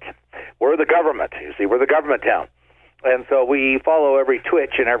spend it. We're the government. You see, we're the government town. And so we follow every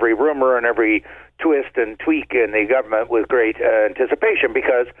twitch and every rumor and every twist and tweak in the government with great anticipation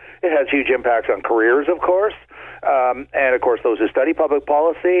because it has huge impacts on careers, of course, and, of course, those who study public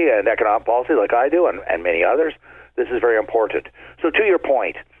policy and economic policy like I do and many others. This is very important. So to your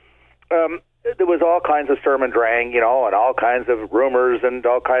point, there was all kinds of sturm and drang, you know, and all kinds of rumors and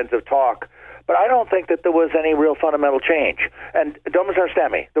all kinds of talk. But I don't think that there was any real fundamental change. And don't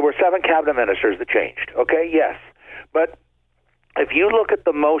misunderstand me. There were 7 cabinet ministers that changed, okay? Yes. But if you look at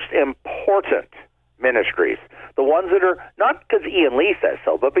the most important ministries, the ones that are, not because Ian Lee says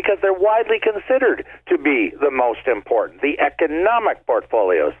so, but because they're widely considered to be the most important, the economic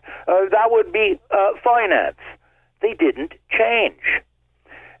portfolios, that would be finance. They didn't change.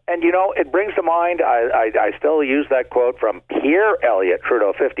 And, you know, it brings to mind, I still use that quote from Pierre Elliott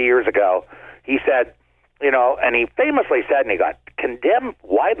Trudeau 50 years ago. He said, you know, and he famously said, and he got condemned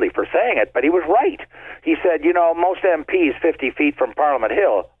widely for saying it, but he was right. He said, you know, most MPs 50 feet from Parliament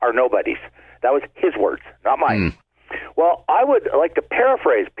Hill are nobodies. That was his words, not mine. Well, I would like to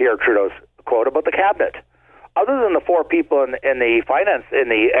paraphrase Pierre Trudeau's quote about the cabinet. Other than the 4 people in the finance, in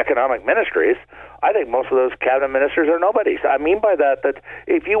the economic ministries, I think most of those cabinet ministers are nobodies. I mean by that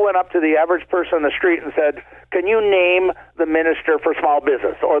if you went up to the average person on the street and said, can you name the minister for small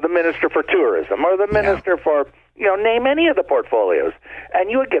business or the minister for tourism or the minister for, you know, name any of the portfolios, and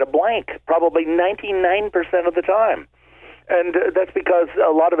you would get a blank probably 99% of the time. And that's because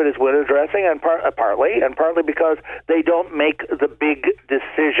a lot of it is window dressing and partly because they don't make the big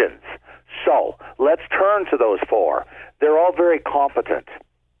decisions. So let's turn to those 4. They're all very competent.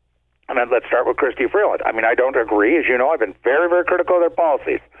 And then let's start with Chrystia Freeland. I mean, I don't agree. As you know, I've been very, very critical of their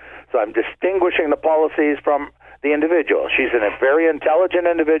policies. So I'm distinguishing the policies from the individual. She's a very intelligent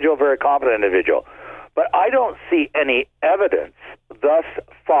individual, very competent individual. But I don't see any evidence thus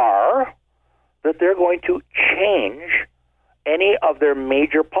far that they're going to change any of their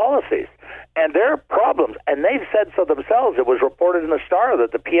major policies. And their problems, and they've said so themselves, it was reported in the Star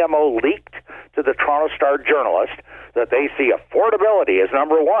that the PMO leaked to the Toronto Star journalist that they see affordability as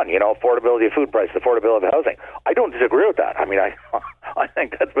number 1, you know, affordability of food prices, affordability of housing. I don't disagree with that. I mean, I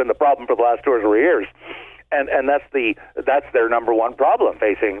think that's been the problem for the last 2 or 3 years. And that's their number 1 problem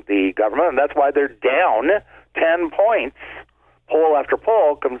facing the government, and that's why they're down 10 points, poll after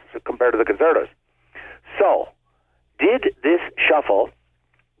poll, compared to the Conservatives. So, did this shuffle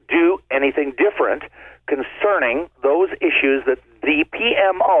do anything different concerning those issues that the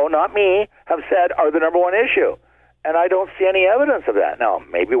PMO, not me, have said are the number 1 issue? And I don't see any evidence of that. Now,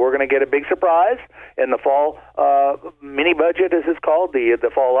 maybe we're going to get a big surprise in the fall mini budget, as it's called,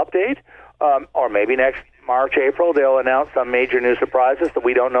 the fall update, or maybe next March, April, they'll announce some major new surprises that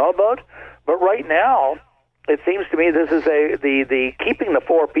we don't know about. But right now, it seems to me this is the keeping the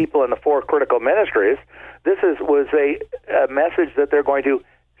 4 people in the 4 critical ministries. This was a message that they're going to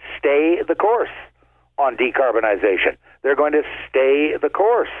stay the course on decarbonization. They're going to stay the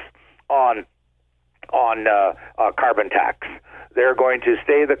course on carbon tax. They're going to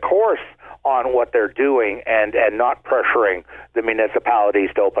stay the course on what they're doing and not pressuring the municipalities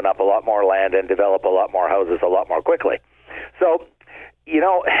to open up a lot more land and develop a lot more houses a lot more quickly. So, you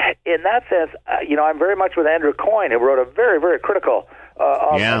know, in that sense, you know, I'm very much with Andrew Coyne, who wrote a very, very critical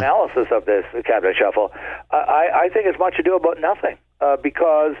analysis of this cabinet shuffle. I think it's much ado about nothing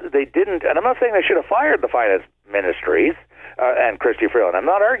because they didn't, and I'm not saying they should have fired the finance ministries and Chrystia Freeland. I'm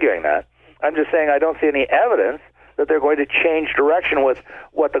not arguing that. I'm just saying I don't see any evidence that they're going to change direction with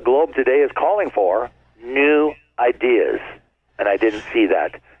what the Globe today is calling for, new ideas. And I didn't see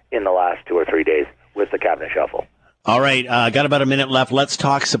that in the last 2 or 3 days with the cabinet shuffle. All right, got about a minute left. Let's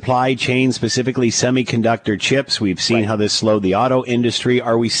talk supply chain, specifically semiconductor chips. We've seen how this slowed the auto industry.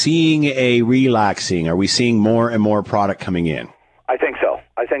 Are we seeing a relaxing? Are we seeing more and more product coming in? I think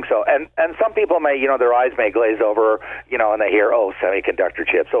so. And some people may, you know, their eyes may glaze over, you know, and they hear, oh, semiconductor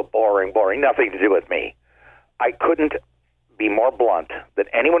chips, so boring, nothing to do with me. I couldn't be more blunt that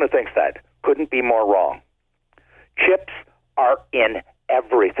anyone who thinks that couldn't be more wrong. Chips are in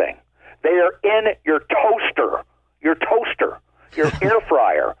everything. They are in your toaster. your toaster, your air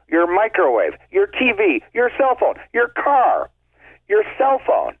fryer, your microwave, your TV, your cell phone, your car, your cell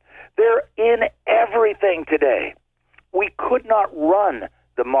phone. They're in everything today. We could not run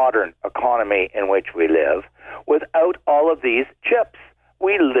the modern economy in which we live without all of these chips.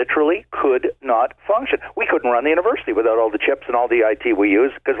 We literally could not function. We couldn't run the university without all the chips and all the IT we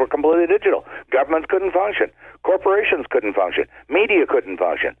use because we're completely digital. Governments couldn't function. Corporations couldn't function. Media couldn't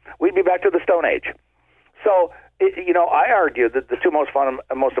function. We'd be back to the Stone Age. So, I argue that the two most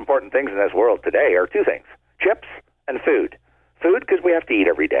important things in this world today are two things: chips and food. Food because we have to eat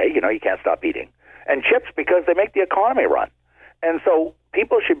every day. You can't stop eating. And chips because they make the economy run. And so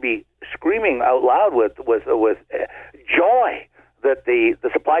people should be screaming out loud with joy that the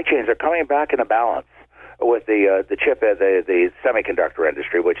supply chains are coming back into balance with the semiconductor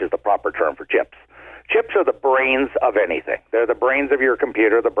industry, which is the proper term for chips. Chips are the brains of anything. They're the brains of your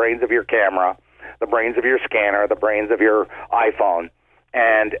computer, the brains of your camera, the brains of your scanner, the brains of your iPhone.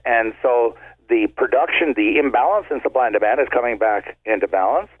 And so the production, the imbalance in supply and demand is coming back into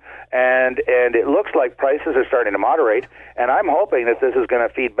balance. And it looks like prices are starting to moderate, and I'm hoping that this is going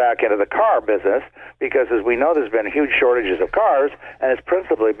to feed back into the car business because, as we know, there's been huge shortages of cars, and it's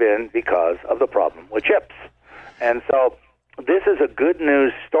principally been because of the problem with chips. And so this is a good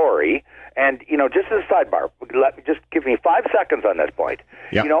news story. And, just as a sidebar, just give me 5 seconds on this point.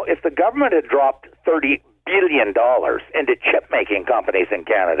 Yep. If the government had dropped $30 billion into chip-making companies in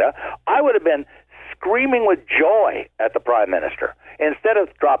Canada, I would have been screaming with joy at the Prime Minister. Instead of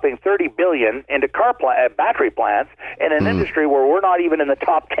dropping $30 billion into battery plants in an industry where we're not even in the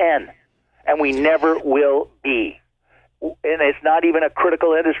top 10, and we never will be. And it's not even a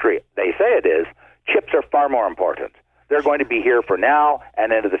critical industry. They say it is. Chips are far more important. They're going to be here for now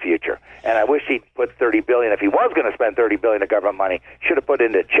and into the future. And I wish he'd put $30 billion, if he was going to spend $30 billion of government money, should have put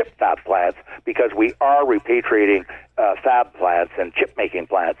into chip fab plants, because we are repatriating fab plants and chip-making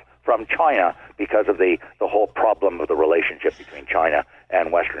plants from China because of the whole problem of the relationship between China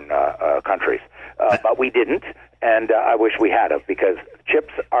and Western countries. But we didn't, and I wish we had have, because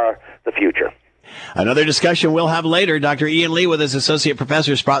chips are the future. Another discussion we'll have later. Dr. Ian Lee with us, Associate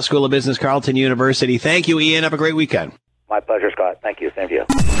Professor, Sprott School of Business, Carleton University. Thank you, Ian. Have a great weekend. My pleasure, Scott. Thank you. Same to you.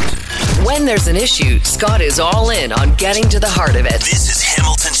 When there's an issue, Scott is all in on getting to the heart of it. This is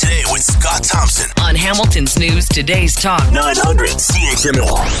Hamilton Today with Scott Thompson on Hamilton's News Today's Talk 900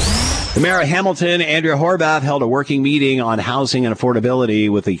 CHML. The Mayor of Hamilton, Andrea Horwath, held a working meeting on housing and affordability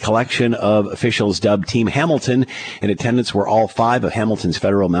with a collection of officials dubbed Team Hamilton. In attendance were all 5 of Hamilton's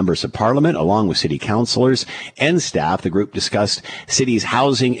federal members of parliament, along with city councilors and staff. The group discussed city's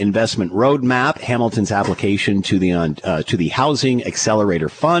housing investment roadmap, Hamilton's application to the Housing Accelerator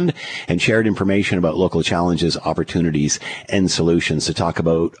Fund, and shared information about local challenges, opportunities, and solutions. To talk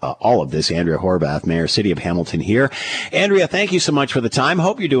about all of this, Andrea Horwath, Mayor, City of Hamilton here. Andrea, thank you so much for the time.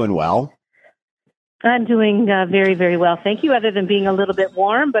 Hope you're doing well. I'm doing very, very well. Thank you, other than being a little bit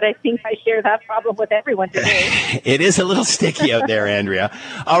warm, but I think I share that problem with everyone today. It is a little sticky out there, Andrea.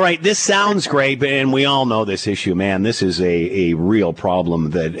 All right, this sounds great, and we all know this issue, man. This is a real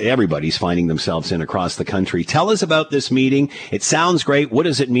problem that everybody's finding themselves in across the country. Tell us about this meeting. It sounds great. What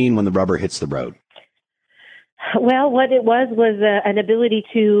does it mean when the rubber hits the road? Well, what it was an ability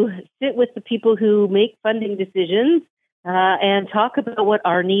to sit with the people who make funding decisions and talk about what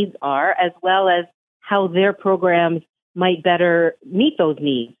our needs are, as well as how their programs might better meet those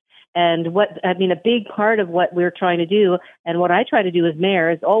needs. And a big part of what we're trying to do, and what I try to do as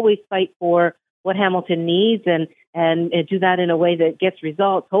mayor, is always fight for what Hamilton needs and do that in a way that gets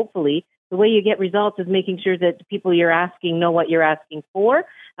results, hopefully. The way you get results is making sure that the people you're asking know what you're asking for,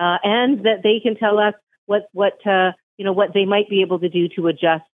 and that they can tell us what they might be able to do to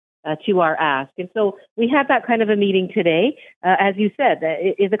adjust to our ask. And so we had that kind of a meeting today. As you said,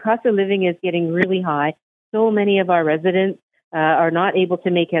 the cost of living is getting really high. So many of our residents are not able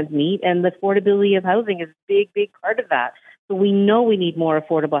to make ends meet, and the affordability of housing is a big, big part of that. So we know we need more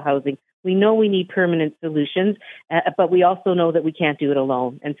affordable housing. We know we need permanent solutions, but we also know that we can't do it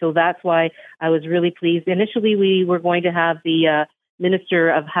alone. And so that's why I was really pleased. Initially, we were going to have the Minister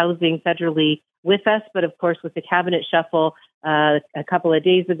of Housing federally with us, but of course, with the cabinet shuffle a couple of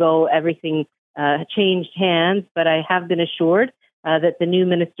days ago, everything changed hands. But I have been assured that the new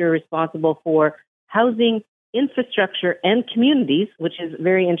minister responsible for housing, infrastructure, and communities, which is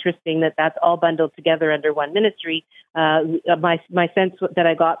very interesting that that's all bundled together under one ministry. My sense that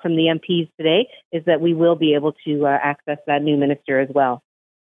I got from the MPs today is that we will be able to access that new minister as well.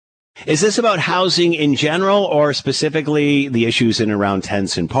 Is this about housing in general, or specifically the issues in and around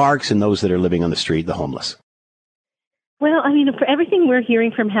tents and parks and those that are living on the street, the homeless? Well, I mean, for everything we're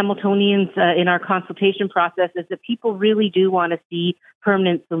hearing from Hamiltonians in our consultation process is that people really do want to see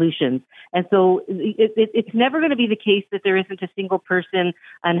permanent solutions. And so it's never going to be the case that there isn't a single person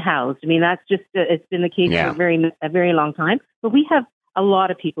unhoused. I mean, that's just, it's been the case for a very long time. But we have a lot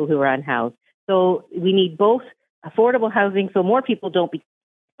of people who are unhoused. So we need both affordable housing so more people don't be,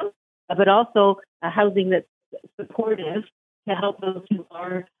 but also a housing that's supportive to help those who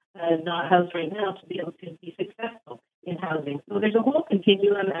are not housed right now to be able to be successful in housing. So there's a whole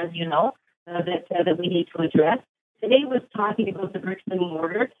continuum, as you know, that we need to address. Today was talking about the bricks and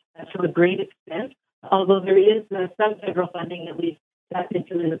mortar to a great extent, although there is some federal funding that we've tapped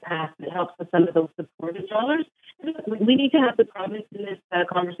into in the past that helps with some of those supportive dollars. We need to have the province in this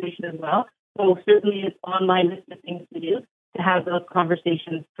conversation as well. So certainly it's on my list of things to do to have those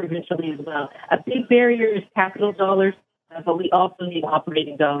conversations provincially as well. A big barrier is capital dollars, but we also need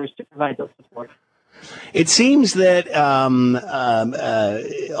operating dollars to provide those supports. It seems that a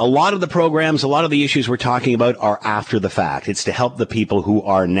lot of the programs, a lot of the issues we're talking about are after the fact. It's to help the people who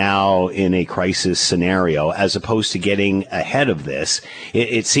are now in a crisis scenario, as opposed to getting ahead of this.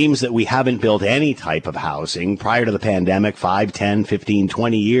 It seems that we haven't built any type of housing prior to the pandemic, 5, 10, 15,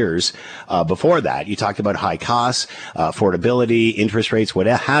 20 years before that. You talked about high costs, affordability, interest rates, what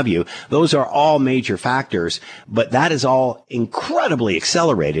have you. Those are all major factors, but that is all incredibly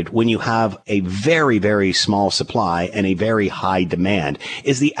accelerated when you have a very, very small supply and a very high demand.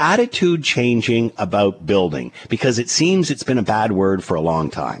 Is the attitude changing about building? Because it seems it's been a bad word for a long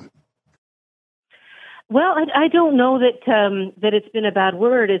time. Well, I don't know that it's been a bad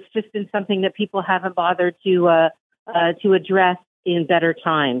word. It's just been something that people haven't bothered to address in better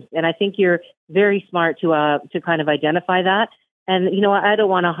times. And I think you're very smart to kind of identify that. And, you know, I don't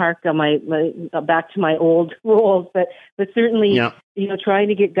want to hark on my back to my old roles, but certainly, you know, trying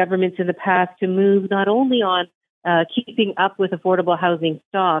to get governments in the past to move not only on keeping up with affordable housing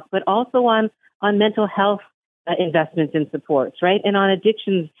stock, but also on mental health investments and supports, right? And on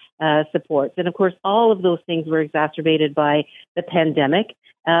addictions supports. And of course, all of those things were exacerbated by the pandemic.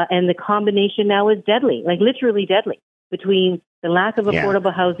 And the combination now is deadly, like literally deadly, between the lack of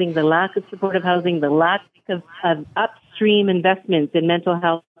affordable housing, the lack of supportive housing, the lack of upstream investments in mental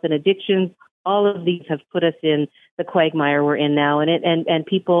health and addictions. All of these have put us in the quagmire we're in now, and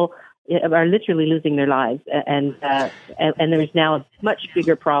people are literally losing their lives. And there's now a much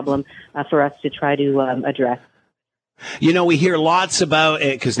bigger problem for us to try to address. You know, we hear lots about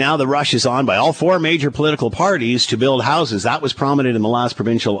it because now the rush is on by all four major political parties to build houses. That was prominent in the last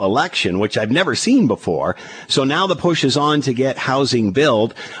provincial election, which I've never seen before. So now the push is on to get housing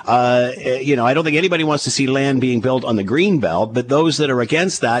built. You know, I don't think anybody wants to see land being built on the green belt, but those that are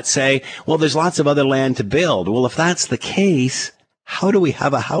against that say, well, there's lots of other land to build. Well, if that's the case, how do we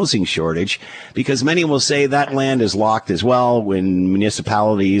have a housing shortage? Because many will say that land is locked as well when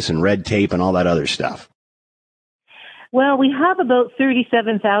municipalities and red tape and all that other stuff. Well, we have about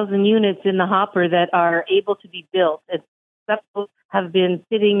 37,000 units in the hopper that are able to be built. Some have been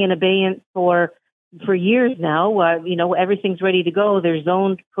sitting in abeyance for years now. You know, everything's ready to go. They're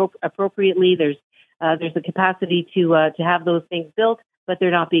zoned appropriately. There's the capacity to have those things built, but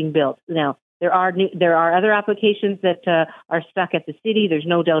they're not being built. Now, there are other applications that are stuck at the city. There's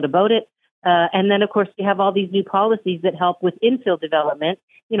no doubt about it. And then, of course, we have all these new policies that help with infill development.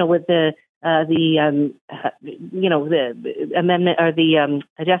 You know, with the amendment or the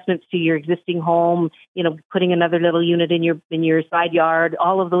adjustments to your existing home, you know, putting another little unit in your side yard,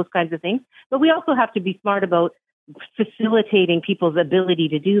 all of those kinds of things. But we also have to be smart about facilitating people's ability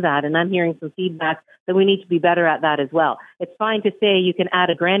to do that. And I'm hearing some feedback that we need to be better at that as well. It's fine to say you can add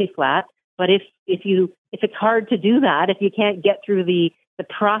a granny flat, but if it's hard to do that, if you can't get through the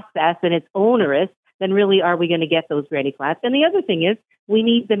process and it's onerous, then really are we going to get those granny flats? And the other thing is, we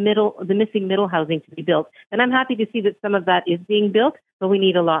need the missing middle housing to be built. And I'm happy to see that some of that is being built, but we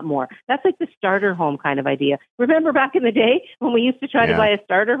need a lot more. That's like the starter home kind of idea. Remember back in the day when we used to try to buy a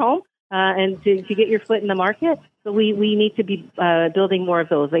starter home and to get your foot in the market? So we need to be building more of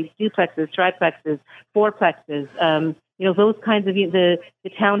those, like duplexes, triplexes, fourplexes, you know, those kinds of the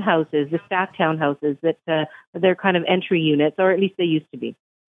townhouses, the stacked townhouses that they're kind of entry units, or at least they used to be.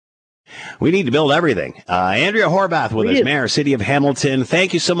 We need to build everything. Andrea Horvath with us, Mayor, City of Hamilton.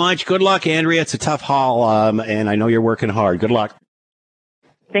 Thank you so much. Good luck, Andrea. It's a tough haul, and I know you're working hard. Good luck.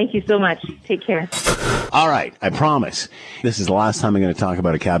 Thank you so much. Take care. All right. I promise this is the last time I'm going to talk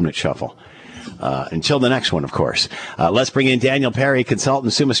about a cabinet shuffle. Until the next one, of course. Let's bring in Daniel Perry,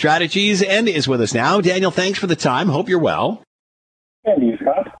 consultant, Summa Strategies, and is with us now. Daniel, thanks for the time. Hope you're well. And you,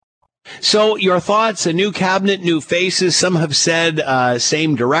 Scott. So your thoughts, a new cabinet, new faces. Some have said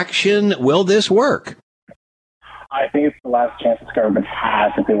same direction. Will this work? I think it's the last chance this government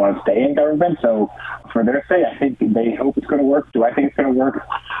has if they want to stay in government. So for their sake, I think they hope it's going to work. Do I think it's going to work?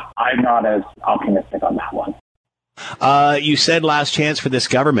 I'm not as optimistic on that one. You said last chance for this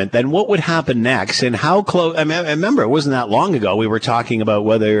government. Then what would happen next? And how close? I remember it wasn't that long ago we were talking about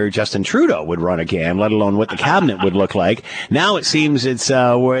whether Justin Trudeau would run again, let alone what the cabinet would look like. Now it seems it's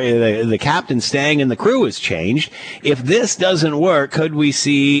where the captain's staying and the crew has changed. If this doesn't work, could we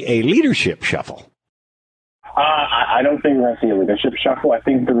see a leadership shuffle? I don't think we're going to see a leadership shuffle. I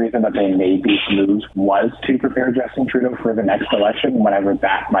think the reason that they made these moves was to prepare Justin Trudeau for the next election, whenever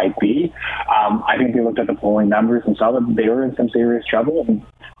that might be. I think they looked at the polling numbers and saw that they were in some serious trouble, and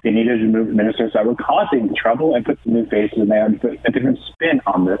they needed to move ministers that were causing the trouble and put some new faces in there and put a different spin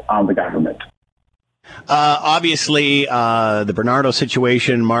on the government. Obviously, the Bernardo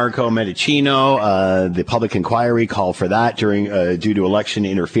situation, Marco Medicino, the public inquiry call for that due to election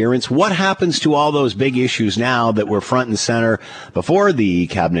interference. What happens to all those big issues now that were front and center before the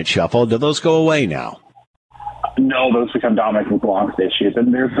cabinet shuffle? Do those go away now? No, those become Dominic LeBlanc's issues.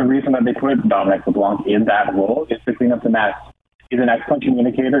 And there's a reason that they put Dominic LeBlanc in that role, is to clean up the mess. He's an excellent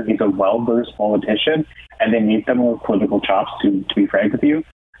communicator. He's a well-versed politician, and they need someone with political chops, to be frank with you,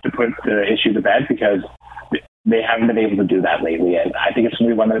 to put the issue to bed, because they haven't been able to do that lately. And I think it's going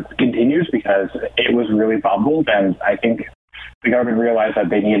to be one that continues because it was really bumbled, and I think the government realized that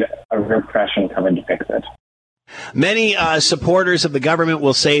they need a real professional to come in to fix it. Many supporters of the government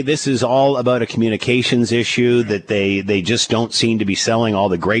will say this is all about a communications issue, that they just don't seem to be selling all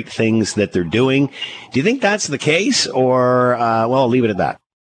the great things that they're doing. Do you think that's the case, or, well, I'll leave it at that?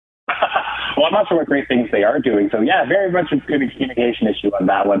 Well, I'm not sure what great things they are doing. So, yeah, very much a good communication issue on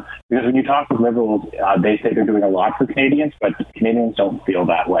that one. Because when you talk with Liberals, they say they're doing a lot for Canadians, but Canadians don't feel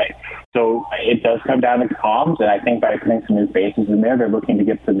that way. So it does come down to comms, and I think by putting some new faces in there, they're looking to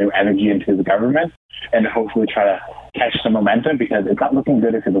get some new energy into the government and hopefully try to catch some momentum, because it's not looking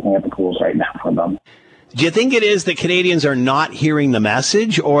good if you're looking at the polls right now for them. Do you think it is that Canadians are not hearing the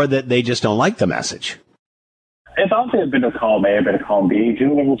message, or that they just don't like the message? It's obviously a bit of column A, a bit of column B.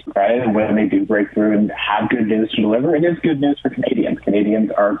 Do Liberals credit when they do break through and have good news to deliver. It is good news for Canadians.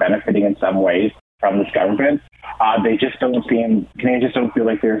 Canadians are benefiting in some ways from this government. Canadians just don't feel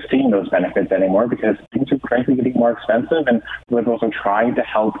like they're seeing those benefits anymore, because things are frankly getting more expensive, and Liberals are trying to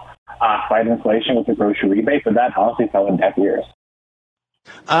help fight inflation with the grocery rebate, but that honestly fell in deaf ears.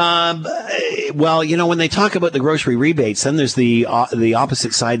 Well, when they talk about the grocery rebates, then there's the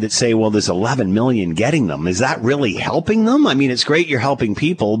opposite side that say, well, there's 11 million getting them. Is that really helping them? I mean, it's great you're helping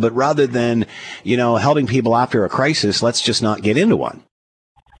people, but rather than, helping people after a crisis, let's just not get into one.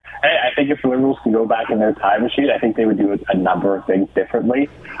 I think if the Liberals can go back in their time machine, I think they would do a number of things differently.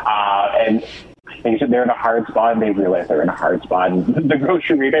 And they're in a hard spot, and they realize they're in a hard spot. And the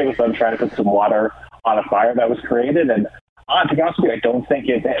grocery rebate was them trying to put some water on a fire that was created, and to be honest with you, I don't think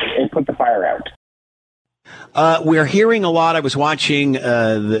it put the fire out. We're hearing a lot. I was watching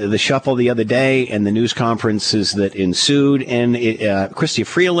the shuffle the other day and the news conferences that ensued, and Chrystia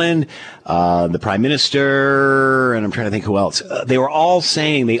Freeland, the Prime Minister, and I'm trying to think who else. They were all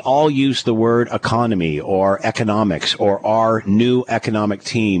saying, they all used the word economy or economics or our new economic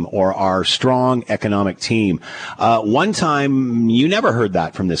team or our strong economic team. One time, you never heard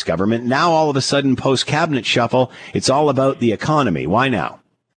that from this government. Now, all of a sudden, post-cabinet shuffle, it's all about the economy. Why now?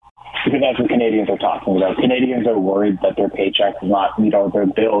 Because that's what Canadians are talking about. Canadians are worried that their paychecks will not meet all their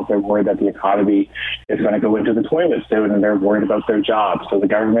bills. They're worried that the economy is going to go into the toilet soon, and they're worried about their jobs. So the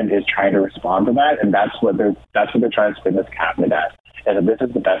government is trying to respond to that, and that's what they're trying to spin this cabinet as. And this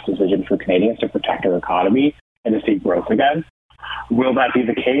is the best decision for Canadians to protect their economy and to see growth again. Will that be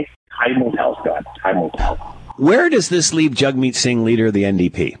the case? Time will tell, Scott. Time will tell. Where does this leave Jagmeet Singh, leader of the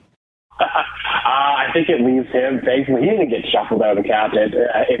NDP? I think it leaves him, thankfully, he didn't get shuffled out of the cabinet,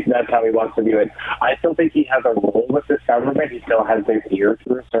 if that's how he wants to view it. I still think he has a role with this government. He still has their ear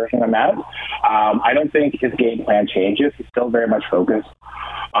to a certain amount. I don't think his game plan changes. He's still very much focused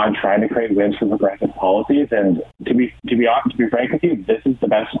on trying to create wins for progressive policies. And to be frank with you, this is the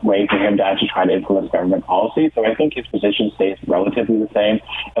best way for him to actually try to influence government policy. So I think his position stays relatively the same.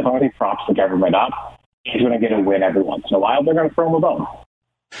 As long as he props the government up, he's going to get a win every once in a while. They're going to throw him a bone.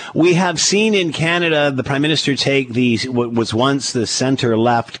 We have seen in Canada the Prime Minister take what was once the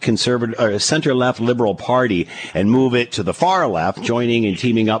center-left conservative or center-left Liberal Party and move it to the far left, joining and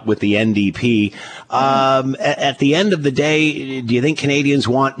teaming up with the NDP. At the end of the day, do you think Canadians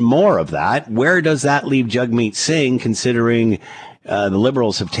want more of that? Where does that leave Jagmeet Singh, considering the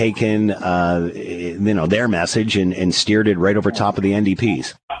Liberals have taken their message and steered it right over top of the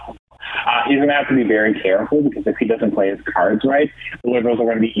NDP's? he's going to have to be very careful, because if he doesn't play his cards right, the Liberals are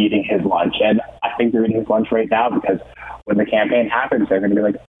going to be eating his lunch. And I think they're eating his lunch right now, because when the campaign happens, they're going to be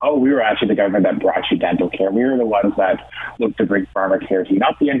like, oh, we were actually the government that brought you dental care. We were the ones that looked to bring pharma care to you,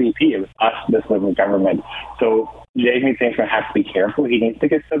 not the NDP. It was us, this Liberal government. So Jamie thinks going to have to be careful. He needs to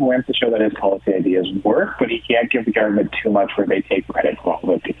get some wins to show that his policy ideas work, but he can't give the government too much where they take credit for all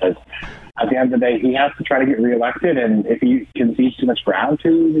of it, because at the end of the day, he has to try to get reelected, and if he concedes too much ground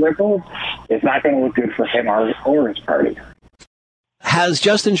to Liberals, it's not going to look good for him or his party. Has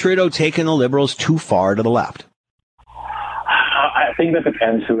Justin Trudeau taken the Liberals too far to the left? I think that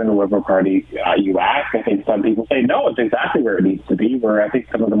depends who in the Liberal Party you ask. I think some people say, no, it's exactly where it needs to be, where I think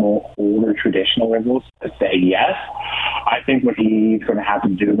some of the more older traditional Liberals say yes. I think what he's going to have to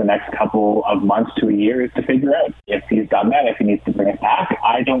do the next couple of months to a year is to figure out if he's done that, if he needs to bring it back.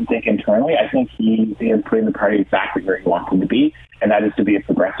 I don't think internally. I think he is putting the party exactly where he wants them to be, and that is to be a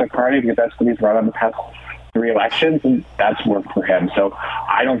progressive party, because that's what he's run on the past 3 elections, and that's worked for him. So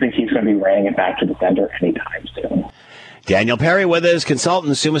I don't think he's going to be reining it back to the center anytime soon. Daniel Perry with us,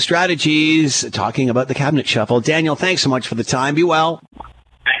 consultant, Summa Strategies, talking about the cabinet shuffle. Daniel, thanks so much for the time. Be well.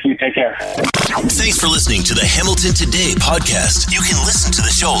 Thank you. Take care. Thanks for listening to the Hamilton Today podcast. You can listen to the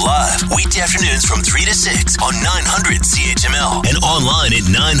show live weekday afternoons from 3 to 6 on 900 CHML and online at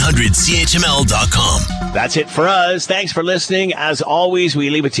 900CHML.com. That's it for us. Thanks for listening. As always,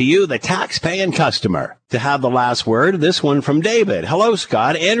 we leave it to you, the tax-paying customer, to have the last word. This one from David. Hello,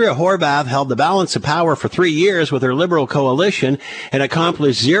 Scott. Andrea Horvath held the balance of power for 3 years with her Liberal coalition and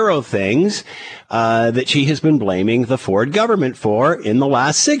accomplished 0 things that she has been blaming the Ford government for in the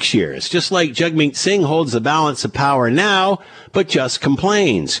last 6 years. Just like Jagmeet Singh holds the balance of power now, but just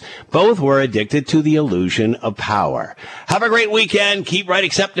complains. Both were addicted to the illusion of power. Have a great weekend. Keep right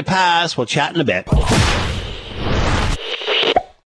except to pass. We'll chat in a bit.